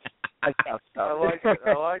my stuff. I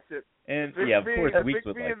liked it. And Big yeah, of B, course, Weeks Big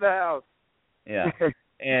would B like. in the house. Yeah.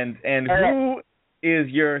 And who is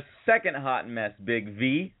your second hot mess, Big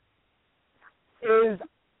V? Is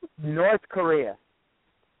North Korea.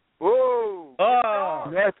 Whoa. Oh.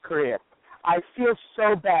 North Korea. I feel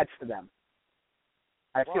so bad for them.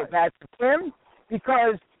 I feel bad for him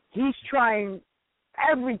because he's trying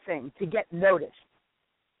everything to get noticed.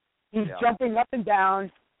 He's jumping up and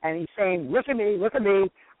down, and he's saying, look at me,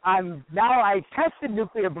 I tested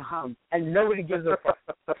nuclear bomb, and nobody gives a fuck.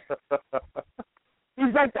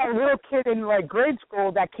 He's like that little kid in, like, grade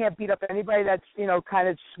school that can't beat up anybody that's, kind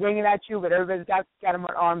of swinging at you, but everybody's got him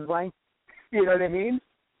at arm's length. You know what I mean?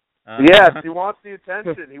 Yes, he wants the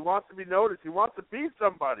attention. He wants to be noticed. He wants to be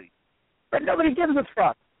somebody. But nobody gives a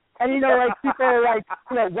fuck. And, like, people are like,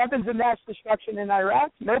 weapons of mass destruction in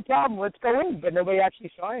Iraq, no problem, let's go in. But nobody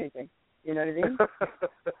actually saw anything. You know what I mean?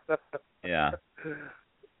 Yeah.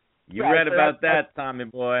 You read about that, Tommy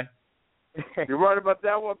boy. You're right about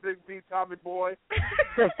that one, Big B, Tommy boy.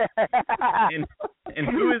 And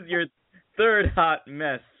who is your third hot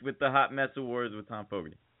mess with the Hot Mess Awards with Thom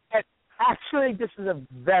Fogarty? Actually, this is a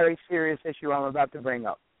very serious issue I'm about to bring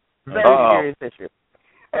up. Very serious issue.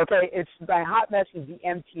 Okay, my hot mess is the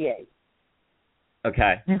MTA.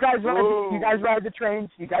 Okay. You guys ride the trains?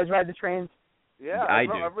 Yeah, I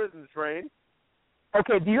do. I've ridden the train.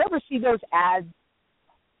 Okay, do you ever see those ads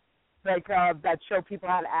like that show people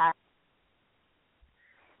how to act?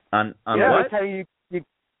 On They what? tell you they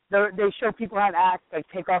show people how to act, like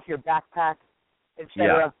take off your backpack,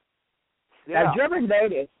 etc. Yeah. Now, do you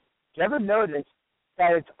ever notice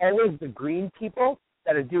that it's always the green people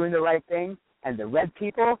that are doing the right thing, and the red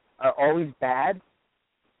people are always bad?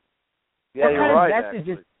 Yeah, you're right,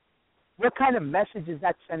 actually. What kind of message is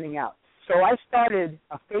that sending out? So I started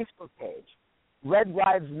a Facebook page, Red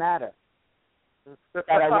Lives Matter. that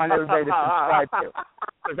I want everybody to subscribe to.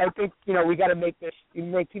 Because I think, we got to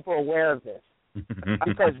make people aware of this.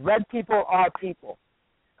 Because red people are people.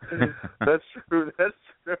 That's true.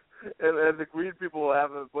 And the green people will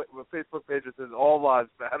have a Facebook page that says all lives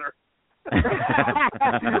matter.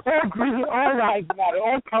 All green, all lives matter.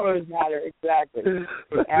 All colors matter. Exactly.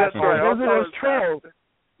 That's right. Those are those trolls.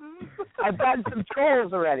 I've gotten some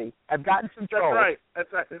trolls already. That's right.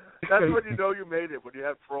 That's when you know you made it, when you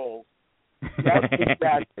have trolls. Yes,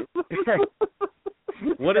 exactly.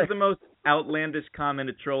 What is the most outlandish comment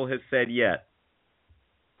a troll has said yet?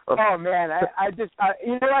 Oh, man, I just,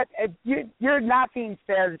 you know what, you're not being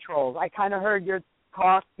fair to trolls. I kind of heard your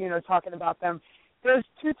talk, talking about them. There's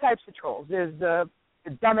two types of trolls. There's the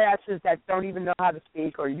dumbasses that don't even know how to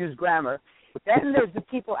speak or use grammar. Then there's the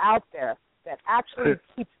people out there that actually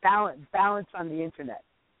keep balance on the Internet.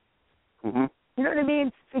 Mm-hmm. You know what I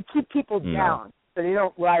mean? They keep people down so they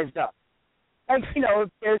don't rise up. Like, if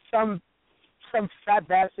there's some fat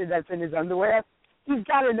bastard that's in his underwear, he's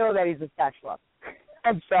got to know that he's a fat schluck.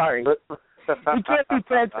 I'm sorry. He can't be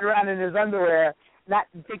prancing around in his underwear not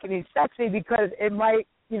thinking he's sexy because it might,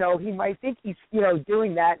 he might think he's,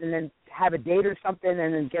 doing that and then have a date or something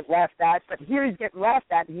and then get laughed at. But here he's getting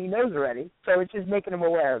laughed at and he knows already. So it's just making him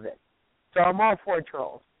aware of it. So I'm all for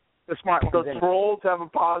trolls. The smart ones. So trolls have a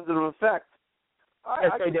positive effect.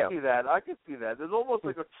 Yes, I can see that. I can see that. There's almost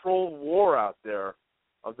like a troll war out there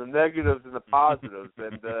of the negatives and the positives.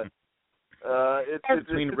 And it's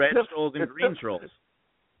between red trolls and green trolls.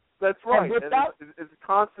 That's right. And it's a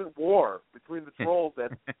constant war between the trolls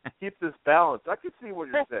that keeps this balance. I can see what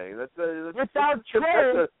you're saying. Without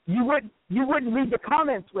trolls, you wouldn't read the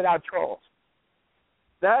comments without trolls.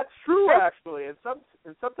 That's true, actually. And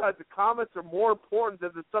sometimes the comments are more important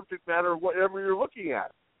than the subject matter of whatever you're looking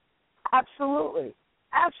at. Absolutely.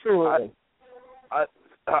 I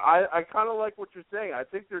kind of like what you're saying. I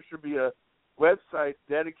think there should be a website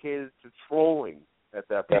dedicated to trolling at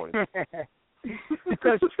that point.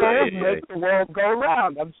 Because trolls make the world go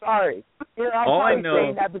round. I'm sorry. All I know,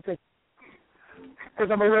 saying that because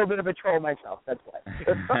I'm a little bit of a troll myself. That's why.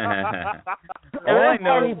 All I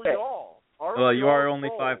know. Well, you are only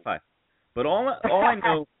 5'5". But all I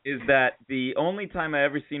know is that the only time I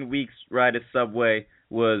ever seen Weeks ride a subway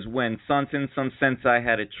was when Sunsen Some Sensei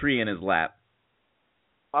had a tree in his lap.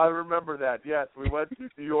 I remember that. Yes, we went to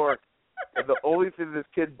New York, and the only thing this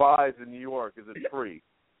kid buys in New York is a tree.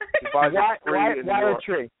 He buys a tree in New York. A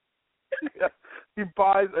tree? He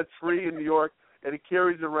buys a tree in New York, and he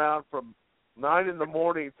carries it around from 9 in the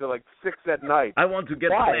morning to like 6 at night. I want to get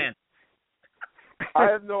plants. I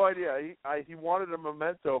have no idea. He wanted a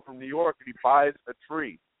memento from New York, and he buys a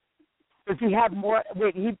tree. Does he have more?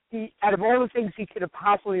 Wait, he out of all the things he could have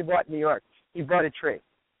possibly bought in New York, he bought a tree.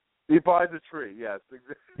 He buys a tree, yes.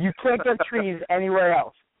 You can't get trees anywhere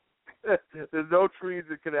else. There's no trees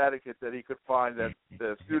in Connecticut that he could find that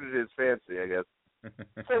suited his fancy, I guess.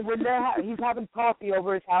 So when he's having coffee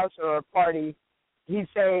over his house or a party, he'd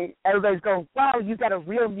say, everybody's going, wow, you got a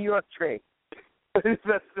real New York tree.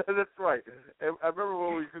 That's right. And I remember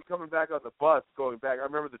when we were coming back on the bus, going back, I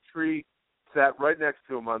remember the tree sat right next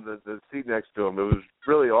to him on the seat next to him. It was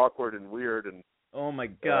really awkward and weird. And oh, my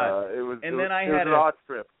God. It was an odd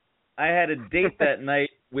trip. I had a date that night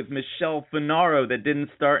with Michelle Finaro that didn't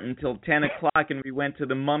start until 10 o'clock, and we went to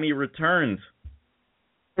The Mummy Returns.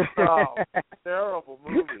 Oh, terrible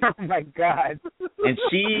movie. Oh, my God. And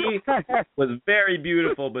she was very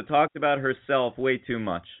beautiful, but talked about herself way too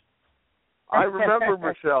much. I remember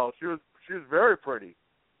Michelle. She was very pretty.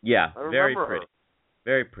 Yeah, very pretty.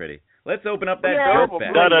 Very pretty. Let's open up that dope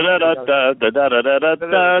bag.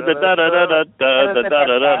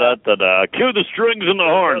 Cue the strings and the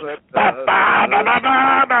horns.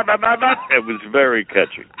 It was very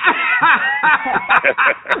catchy.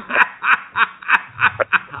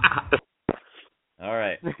 All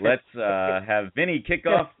right, let's have Vinny kick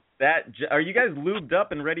off that. Are you guys lubed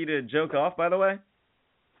up and ready to joke off, by the way?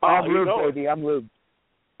 I'm lubed, baby. I'm lubed.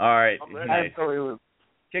 All right, I'm nice. totally lubed.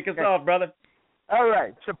 Kick us off, brother. All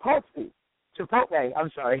right, Chipotle. I'm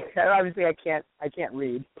sorry. Obviously, I can't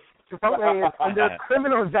read. Chipotle is under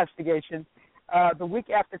criminal investigation the week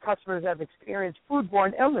after customers have experienced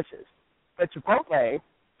foodborne illnesses. But Chipotle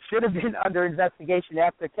should have been under investigation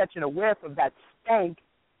after catching a whiff of that stank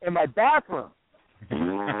in my bathroom.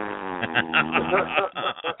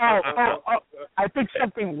 Oh! I think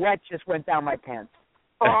something wet just went down my pants.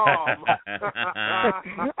 Oh.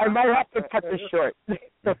 I might have to cut this short.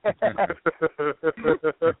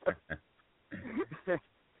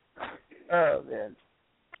 Oh, man.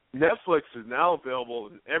 Netflix is now available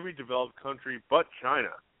in every developed country but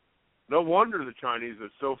China. No wonder the Chinese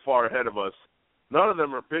are so far ahead of us None of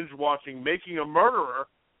them are binge-watching Making a Murderer.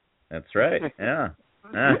 That's right, yeah.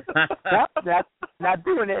 Nope, not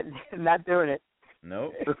doing it. Not doing it.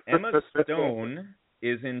 Nope. Emma Stone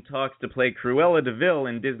is in talks to play Cruella de Vil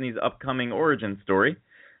in Disney's upcoming origin story.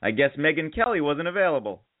 I guess Megyn Kelly wasn't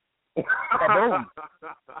available. Ba-boom.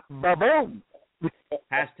 Ba-boom.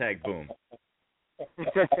 Hashtag boom.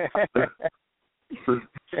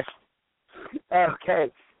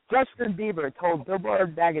 Okay. Justin Bieber told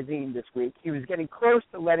Billboard magazine this week he was getting close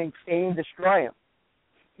to letting fame destroy him.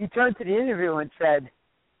 He turned to the interview and said,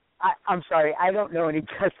 I'm sorry, I don't know any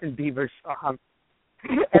Justin Bieber songs.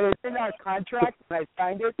 And it's in our contract when I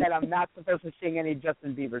signed it that I'm not supposed to sing any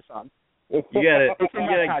Justin Bieber songs. You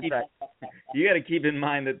gotta keep in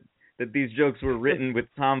mind that these jokes were written with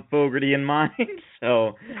Thom Fogarty in mind,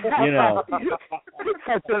 so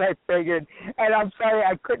That's what I figured. And I'm sorry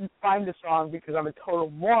I couldn't find the song because I'm a total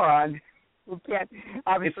moron who can't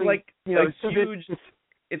obviously. It's like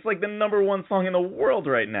it's like the number one song in the world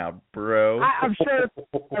right now, bro. I'm sure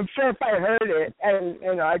if I heard it,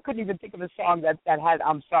 and I couldn't even think of a song that had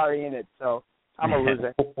 "I'm Sorry" in it, so I'm a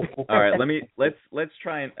loser. All right, let's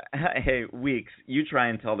try and hey Weeks, you try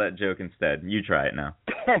and tell that joke instead. You try it now.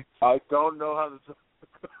 I don't know how to.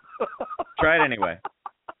 Try it anyway.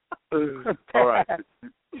 All right.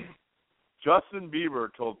 Justin Bieber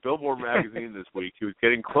told Billboard magazine this week he was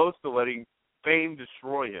getting close to letting fame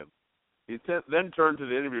destroy him. He then turned to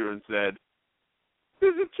the interviewer and said,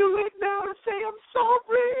 "Is it too late now to say I'm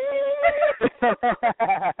sorry?"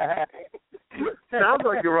 Sounds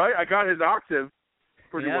like you're right. I got his octave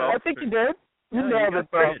pretty well. I think you did. You nailed it,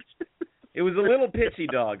 bro. It was a little pitchy,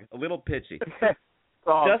 dog. A little pitchy.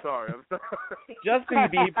 I'm sorry. Justin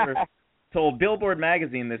Bieber told Billboard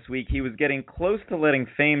magazine this week he was getting close to letting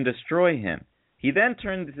fame destroy him. He then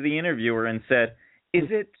turned to the interviewer and said, "Is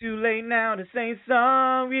it too late now to say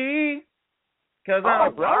sorry? Because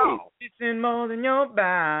I'm missing more than your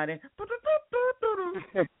body."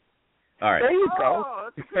 All right. There you go. Oh,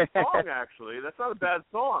 that's a good song, actually. That's not a bad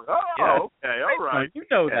song. Oh, yeah. Okay, all right. You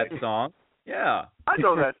know that song. Yeah. I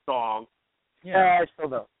know that song. Yeah, I still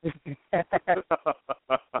don't.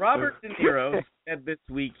 Robert De Niro said this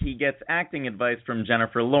week he gets acting advice from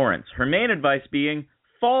Jennifer Lawrence. Her main advice being,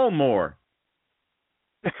 fall more.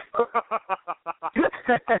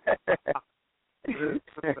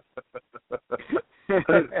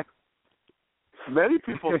 Many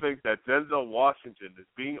people think that Denzel Washington is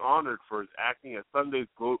being honored for his acting at Sunday's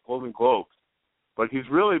Golden Globes, but he's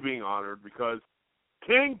really being honored because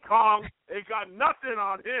King Kong ain't got nothing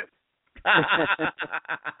on him.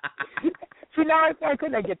 See, now I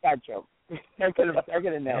couldn't get that joke. I could have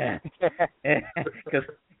nailed it.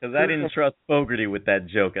 Because I didn't trust Fogarty with that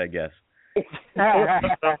joke, I guess.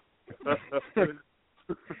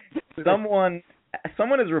 Someone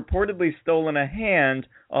has reportedly stolen a hand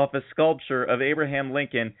off a sculpture of Abraham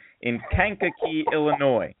Lincoln in Kankakee,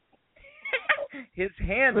 Illinois. His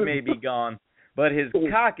hand may be gone, but his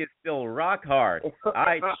cock is still rock hard.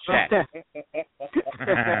 I checked.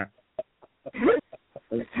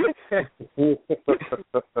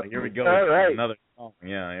 Here we go. All right. Another song.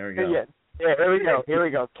 Yeah, here we go. Yeah, here we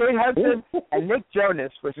go. Kate Hudson and Nick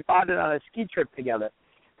Jonas were spotted on a ski trip together.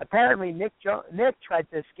 Apparently, Nick tried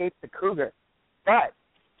to escape the cougar, but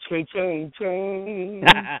chain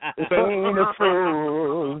of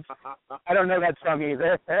fools. I don't know that song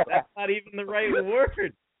either. That's not even the right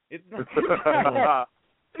word. It's not.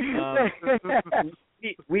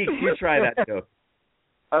 Weeks, you try that joke.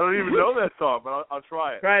 I don't even know that song, but I'll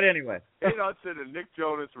try it. Try it anyway. Kate Hudson and Nick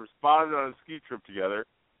Jonas were spotted on a ski trip together.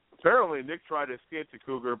 Apparently, Nick tried to escape the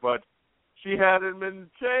cougar, but she had him in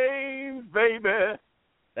chains, baby.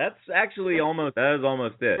 That is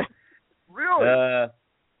almost it. Really?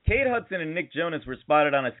 Kate Hudson and Nick Jonas were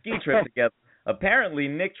spotted on a ski trip together. Apparently,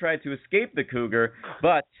 Nick tried to escape the cougar,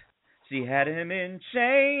 but she had him in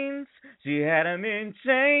chains. She had him in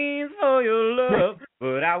chains for your love,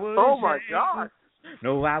 but I wouldn't. Oh my God!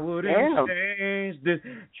 No, I wouldn't change this.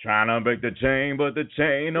 Trying to break the chain, but the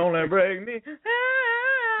chain only break me.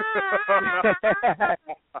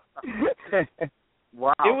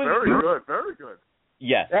 Wow, very good, very good.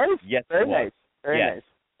 Yes, yes, very nice. Very nice.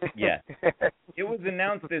 Yes. It was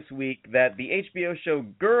announced this week that the HBO show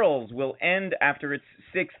Girls will end after its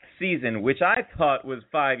 6th season, which I thought was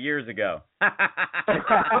 5 years ago.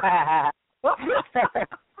 That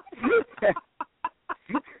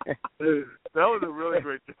was a really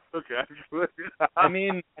great joke, actually. I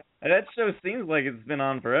mean, that show seems like it's been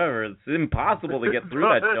on forever. It's impossible to get through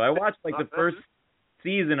that show. I watched like the first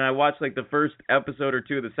season. I watched like the first episode or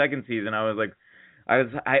two of the second season.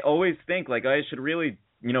 I always think like I should really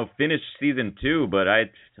finish season 2, but I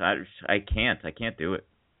can't do it.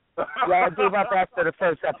 Yeah, I gave up after the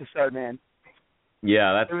first episode, man.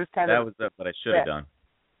 Yeah, that was what I should have done.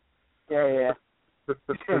 Yeah.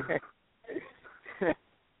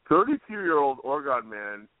 32-year-old Oregon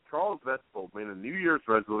man Charles Vespel made a New Year's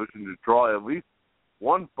resolution to draw at least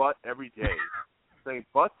one butt every day, saying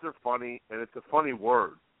butts are funny and it's a funny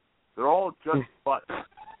word. They're all just butts,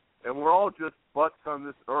 and we're all just butts on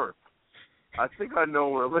this earth. I think I know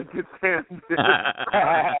where Lincoln's hand is.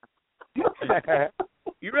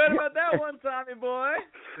 You read about that one, Tommy boy?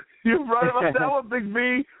 You read about that one, Big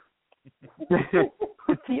B?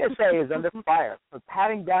 The TSA is under fire for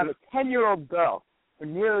patting down a 10-year-old girl for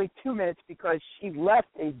nearly 2 minutes because she left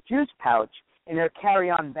a juice pouch in her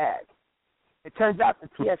carry-on bag. It turns out the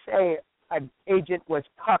TSA agent was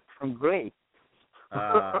Puck from Glee.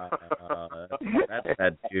 That's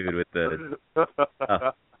that dude with the...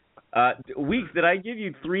 Weeks, did I give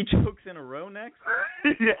you 3 jokes in a row next?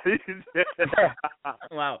 Yeah, you did.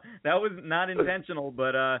 Wow, that was not intentional,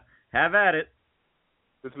 but have at it.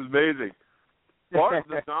 This is amazing. Bart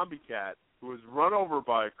the zombie cat, who was run over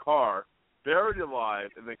by a car, buried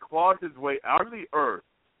alive, and then clawed his way out of the earth,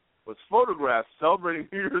 was photographed celebrating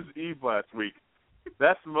New Year's Eve last week.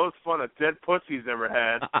 That's the most fun a dead pussy's ever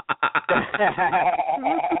had.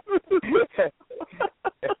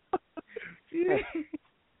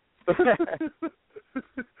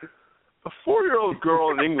 A 4-year-old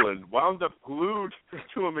girl in England wound up glued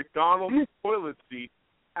to a McDonald's toilet seat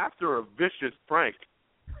after a vicious prank.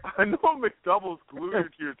 I know McDoubles glued you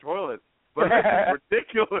to your toilet, but it's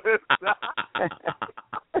ridiculous.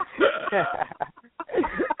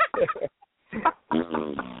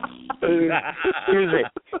 Excuse me.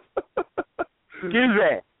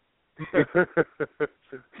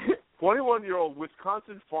 21-year-old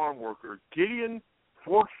Wisconsin farm worker Gideon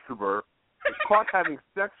Forsterber was caught having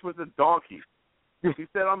sex with a donkey. He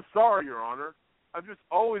said, "I'm sorry, Your Honor. I've just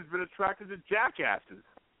always been attracted to jackasses."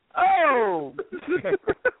 Oh!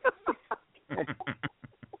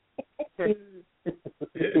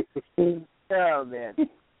 Oh, man.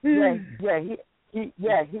 He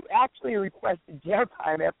actually requested jail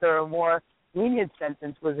time after a more lenient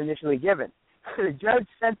sentence was initially given. The judge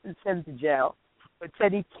sentenced him to jail, but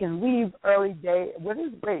said he can leave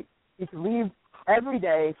he can leave every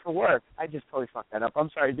day for work. I just totally fucked that up. I'm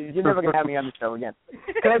sorry, dude. You're never going to have me on the show again.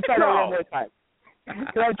 Can I try that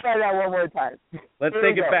one more time? Let's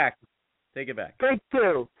take it back. Take it back. Take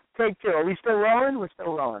two. Are we still rolling? We're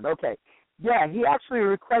still rolling. Okay. Yeah, he actually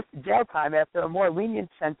requested jail time after a more lenient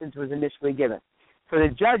sentence was initially given. So the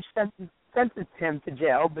judge sentenced him to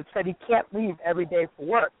jail, but said he can't leave every day for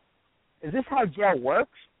work. Is this how jail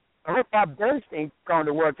works? I hope Bob Dylan's going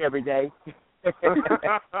to work every day.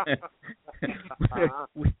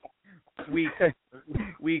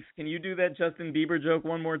 Weeks, can you do that Justin Bieber joke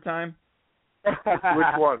one more time?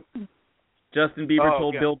 Which one? Justin Bieber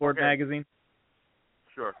told Billboard magazine.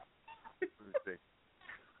 Sure. Let me see.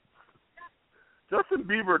 Justin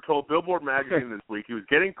Bieber told Billboard magazine this week he was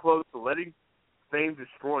getting close to letting fame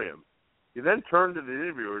destroy him. He then turned to the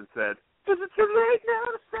interviewer and said, "Is it too late now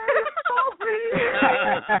to say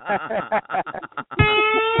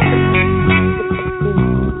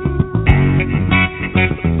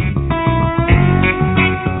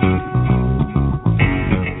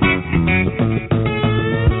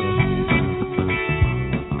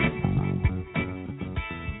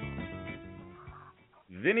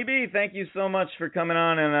Vinny B, thank you so much for coming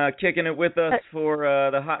on and kicking it with us for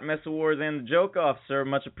the Hot Mess Awards and the Joke Off, sir.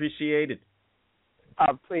 Much appreciated.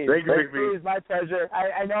 Please. Thank you, Big B. Please, my pleasure.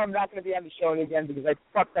 I know I'm not going to be on the show again because I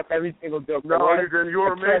fucked up every single joke. No, you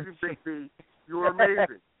were amazing, Big B. You were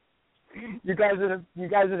amazing. You guys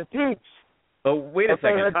are the peeps. Oh, wait a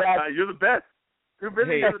second. You're the best. You're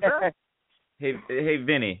the best. Hey,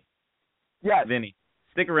 Vinny. Yes. Vinny,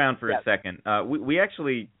 stick around for a second. We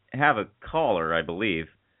actually have a caller, I believe,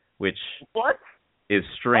 which is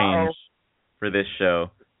strange for this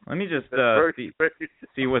show. Let me just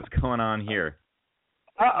see what's going on here.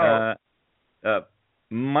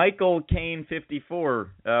 Michael Kane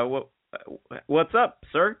 54. What's up,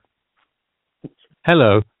 sir?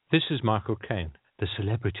 Hello, this is Michael Caine, the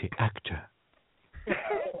celebrity actor.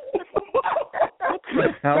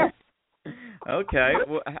 Okay.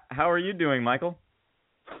 Well, how are you doing, Michael?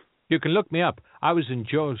 You can look me up. I was in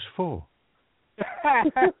Jaws 4.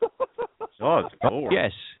 Jaws 4?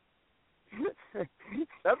 Yes.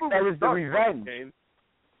 That was the revenge.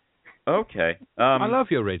 Okay. I love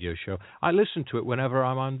your radio show. I listen to it whenever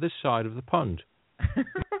I'm on this side of the pond.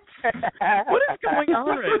 What is going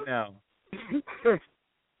on right now?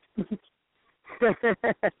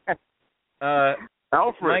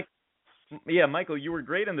 Alfred. Michael, you were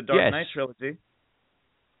great in the Dark Knight trilogy.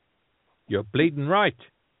 You're bleeding right.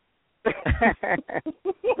 What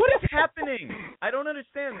is happening? I don't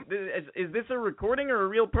understand. Is this a recording or a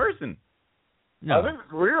real person? No. I think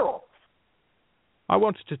it's real. I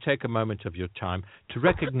wanted to take a moment of your time to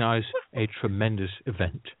recognize a tremendous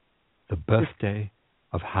event, the birthday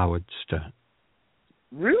of Howard Stern.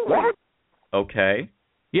 Really? What? Okay.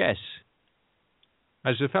 Yes.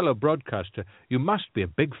 As a fellow broadcaster, you must be a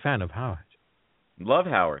big fan of Howard. Love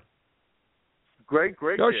Howard. Great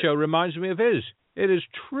Your kid. show reminds me of his. It is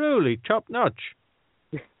truly top-notch.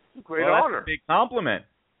 Great Well, honor. that's a big compliment.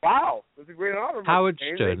 Wow. That's a great honor. Howard Michael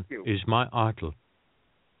Caine. Stern Thank you. is my idol.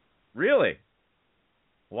 Really?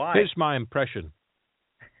 Why? Here's my impression.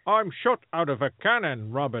 I'm shot out of a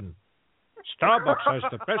cannon, Robin. Starbucks has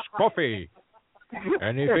the best coffee.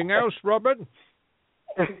 Anything else, Robin?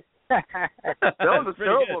 That was a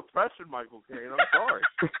terrible impression, Michael Caine. I'm sorry.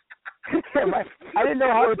 I didn't know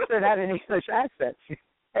Howard Stern had an English accent.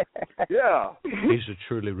 Yeah. He's a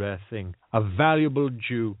truly rare thing. A valuable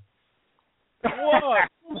Jew. What?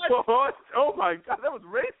 What? Oh, my God. That was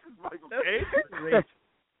racist, Michael Caine.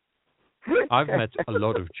 I've met a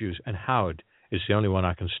lot of Jews, and Howard is the only one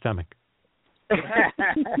I can stomach.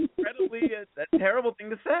 Incredibly a terrible thing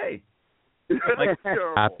to say. Like,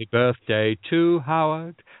 Happy birthday to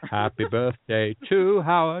Howard. Happy birthday to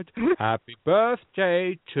Howard. Happy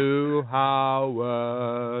birthday to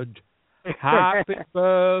Howard. Happy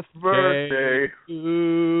birthday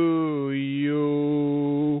to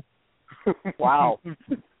you. Wow.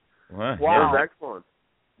 Wow. That was excellent.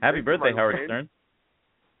 Happy Thank birthday, you, Howard Michael Caine. Stern.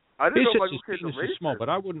 I didn't He's know just Michael his Caine penis was is small, racist. but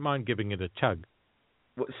I wouldn't mind giving it a tug.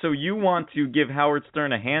 So you want to give Howard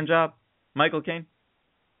Stern a hand job, Michael Caine?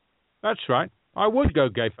 That's right. I would go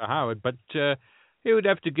gay for Howard, but he would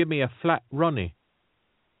have to give me a flat Ronnie.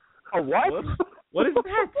 A what? What is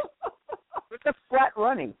that? What's a flat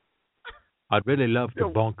running? I'd really love to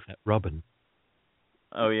bonk that Robin.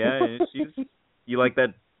 Oh yeah, you like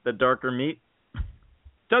that darker meat?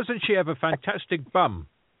 Doesn't she have a fantastic bum?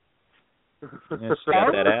 Yeah, she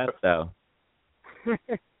got that ass though.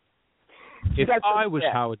 If I was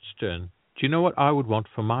Howard Stern, do you know what I would want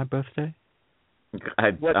for my birthday?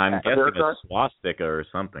 I'm that? guessing a swastika or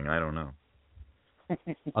something. I don't know.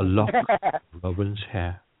 A lock of Robin's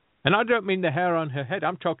hair. And I don't mean the hair on her head.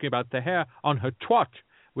 I'm talking about the hair on her twat,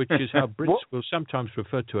 which is how Brits will sometimes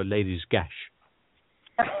refer to a lady's gash.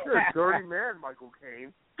 You're a dirty man, Michael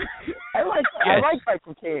Caine. I like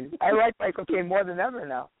Michael Caine. I like Michael Caine more than ever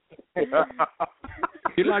now. Do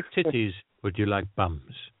you like titties or do you like bums?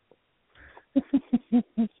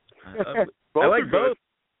 I like both.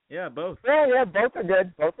 Yeah, both. Yeah, both are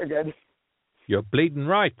good. Both are good. You're bleeding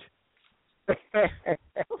right.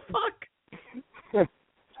 Fuck. You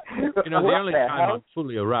know, the only time I'm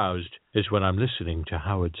fully aroused is when I'm listening to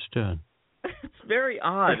Howard Stern. It's very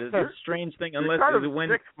odd. It's a strange thing, unless You're kind of when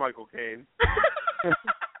sick, Michael Caine.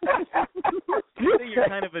 you're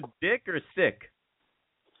kind of a dick or sick.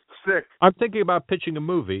 Sick. I'm thinking about pitching a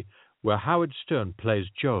movie where Howard Stern plays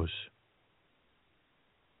Jaws.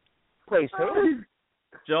 Plays who?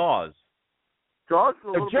 Jaws. Jaws is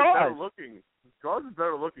a little bit Jaws. better looking. Jaws is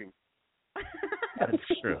better looking. That's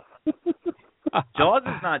true. Jaws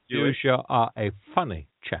is not Jewish. You are a funny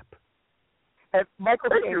chap. And Michael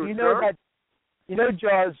Thank Caine, you, you know sir. that. You know,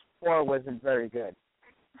 Jaws 4 wasn't very good.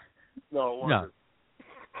 No, it No.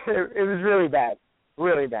 wasn't. It was really bad.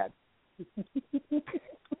 Really bad.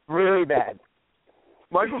 Really bad.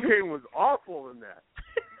 Michael Caine was awful in that.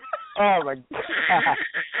 Oh my God.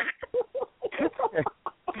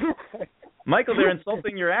 Michael, they're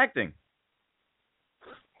insulting your acting.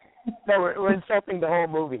 No, we're insulting the whole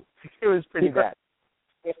movie. It was pretty bad.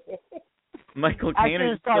 Michael Caine Actually,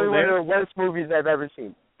 is it's probably still one there. of the worst movies I've ever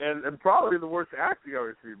seen. And probably the worst acting I've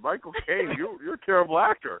ever seen. Michael Caine, you're a terrible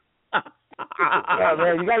actor. Yeah,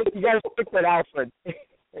 man, you got to stick with Alfred.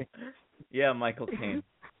 Yeah, Michael Caine.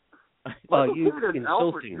 Well, Michael you Caine as insulting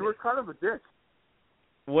Alfred, me. you were kind of a dick.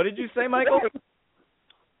 What did you say, Michael?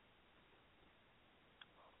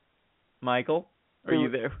 Michael, are you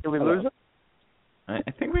there? Did we lose him? I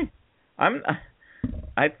think we.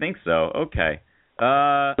 I think so. Okay. It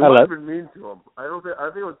Hello? might have been mean to him. I think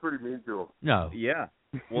it was pretty mean to him. No. Yeah.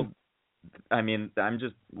 Well, I mean, I'm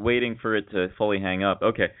just waiting for it to fully hang up.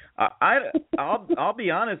 Okay. I'll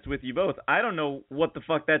be honest with you both. I don't know what the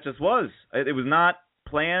fuck that just was. It was not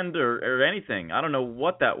planned or anything. I don't know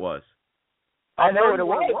what that was. I know what it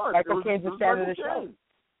was. was. Michael Caine's a fan of the show.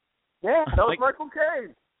 Yeah, That was Michael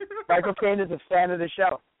Caine. Michael Caine is a fan of the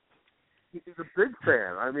show. He's a big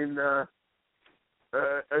fan. I mean,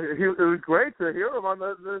 it was great to hear him on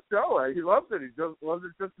the show. He loves it. He just loves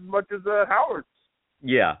it just as much as Howard.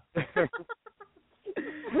 Yeah.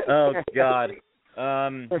 Oh God. All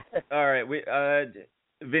right.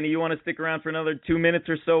 Vinny, you want to stick around for another 2 minutes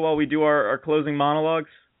or so while we do our closing monologues?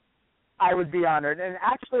 I would be honored. And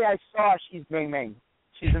actually, I saw She's Ming Ming.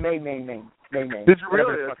 She's a Ming Ming Ming. Ming Ming. Did you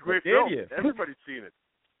really? That's a great film. Did you? Everybody's seen it.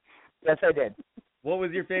 Yes, I did. What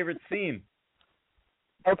was your favorite scene?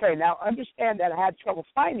 Okay, now understand that I had trouble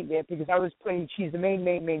finding it because I was putting She's the Main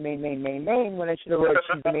when I should have wrote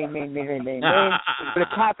She's the Main with a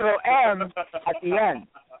capital M at the end.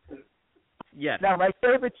 Yes. Now, my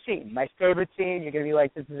favorite scene, you're going to be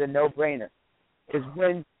like, this is a no-brainer, is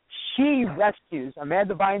when she rescues,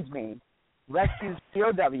 Amanda Bynes rescues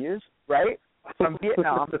POWs, right, from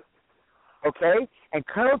Vietnam, okay? And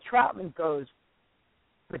Colonel Troutman goes,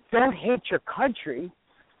 but don't hate your country.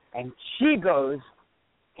 And she goes,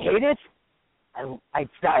 hate it? I'd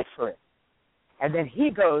die for it. And then he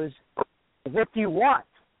goes, what do you want?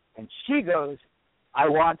 And she goes, I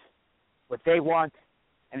want what they want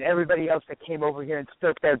and everybody else that came over here and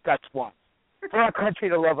stood their guts want. For our country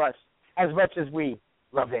to love us as much as we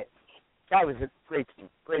love it. That was a great scene.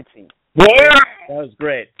 Great scene. Yeah. That was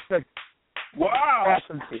great. Good. Wow.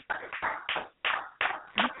 Awesome scene.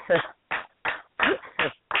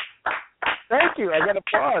 Thank you. I got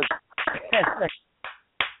applause.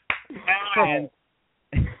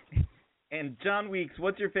 And Jon Weeks,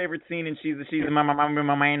 what's your favorite scene in She's the my mind,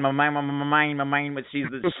 but she's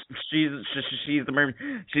the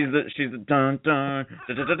dun dun dun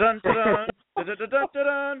dun dun dun dun dun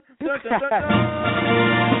dun.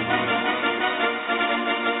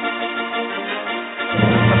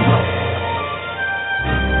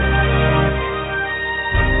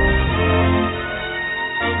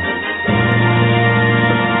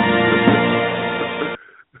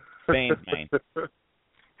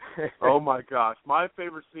 Oh my gosh, my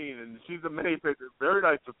favorite scene, and she's a main picture. Very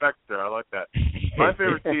nice effects there. I like that. My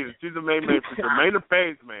favorite scene is she's a main picture. Maynard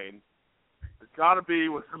Baines main. It's got to be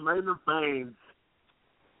when Maynard Baines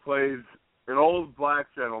plays an old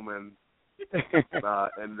black gentleman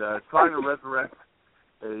and trying to resurrect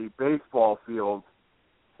a baseball field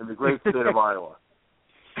in the great state of Iowa.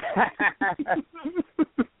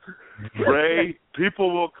 Ray,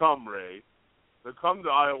 people will come, Ray. They'll come to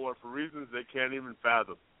Iowa for reasons they can't even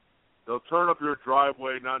fathom. They'll turn up your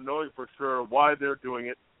driveway not knowing for sure why they're doing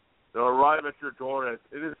it. They'll arrive at your door as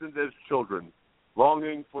innocent as children,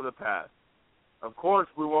 longing for the past. Of course,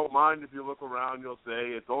 we won't mind if you look around. You'll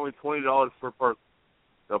say it's only $20 per person.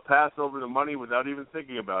 They'll pass over the money without even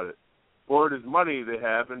thinking about it. For it is money they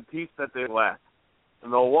have and peace that they lack.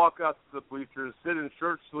 And they'll walk out to the bleachers, sit in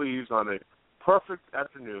shirt sleeves on a perfect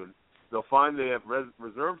afternoon. They'll find they have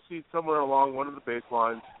reserved seats somewhere along one of the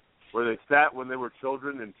baselines where they sat when they were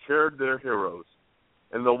children and cheered their heroes.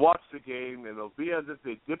 And they'll watch the game, and they'll be as if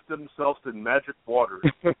they dipped themselves in magic waters.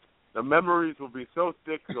 The memories will be so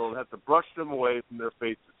thick they'll have to brush them away from their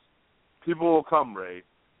faces. People will come, Ray.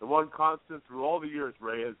 The one constant through all the years,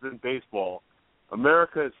 Ray, has been baseball.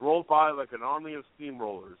 America has rolled by like an army of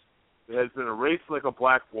steamrollers. It has been erased like a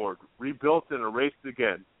blackboard, rebuilt and erased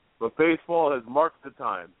again. But baseball has marked the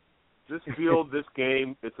time. This field, this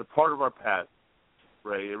game, it's a part of our past,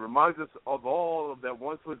 Ray. It reminds us of all of that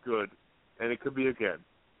once was good, and it could be again.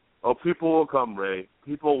 Oh, people will come, Ray.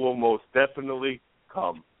 People will most definitely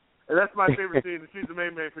come. And that's my favorite scene. She's the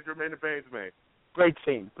main for Jermaine Baines, man. Great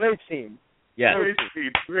scene. Great scene. Yes. Great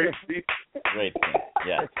scene. Great scene. Great scene.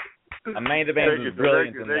 Yes. Amanda Baines was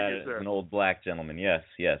brilliant in that as an old black gentleman. Yes,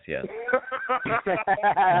 yes, yes.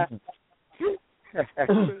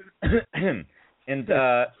 And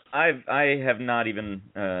I have not even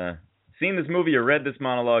seen this movie or read this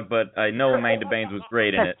monologue, but I know Amanda Baines was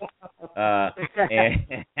great in it. And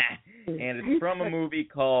it's from a movie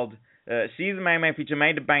called She's a Man feature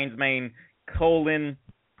Amanda Baines main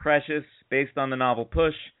Precious, based on the novel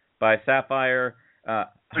Push by Sapphire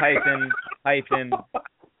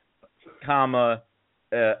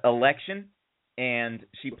Election, and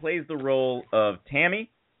she plays the role of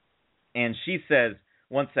Tammy, and she says,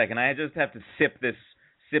 one second, I just have to sip this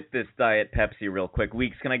Diet Pepsi real quick.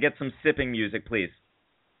 Weeks, can I get some sipping music, please?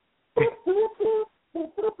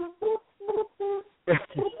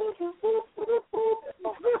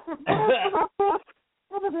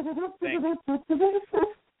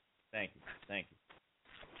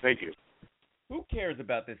 Thank you. Who cares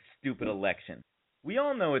about this stupid election? We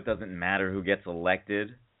all know it doesn't matter who gets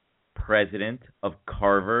elected president of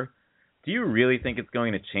Carver. Do you really think it's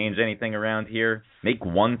going to change anything around here? Make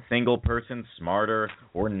one single person smarter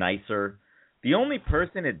or nicer? The only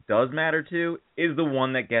person it does matter to is the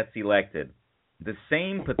one that gets elected. the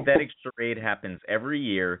same pathetic charade happens every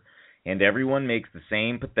year, and everyone makes the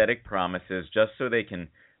same pathetic promises just so they can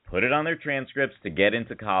put it on their transcripts to get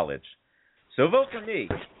into college. So vote for me,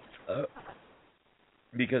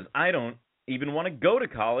 because I don't even want to go to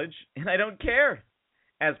college, and I don't care.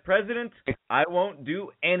 As president, I won't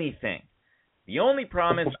do anything. The only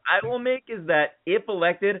promise I will make is that, if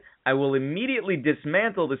elected, I will immediately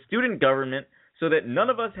dismantle the student government so that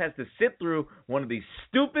none of us has to sit through one of these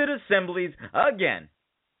stupid assemblies again.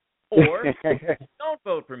 Or don't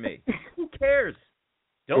vote for me. Who cares?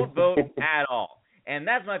 Don't vote at all. And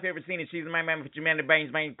that's my favorite scene in She's My Man with Jimanda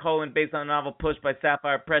Baines, colon, based on a novel Pushed by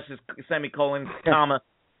Sapphire Precious, semicolon, comma,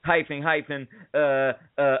 hyphen,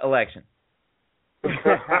 election.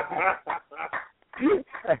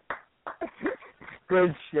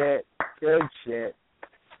 Good shit. Good shit.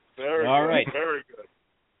 Very good.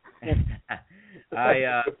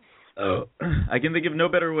 I can think of no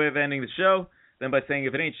better way of ending the show than by saying,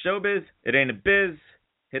 if it ain't showbiz, it ain't a biz.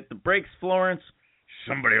 Hit the brakes, Florence.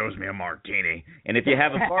 Somebody owes me a martini. And if you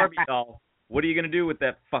have a Barbie doll, what are you going to do with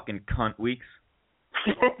that fucking cunt, Weeks?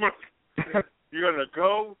 You're going to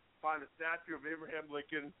go find a statue of Abraham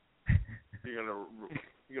Lincoln. You're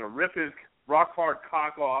gonna rip his rock hard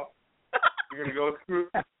cock off. You're gonna go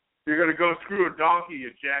screw a donkey, you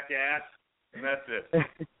jackass, and that's it.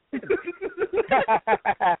 Good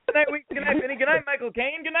night, Weeks. Good night, Vinny. Good night, Michael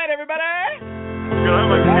Caine. Good night, everybody. Good night,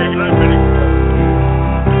 Michael Caine. Good night.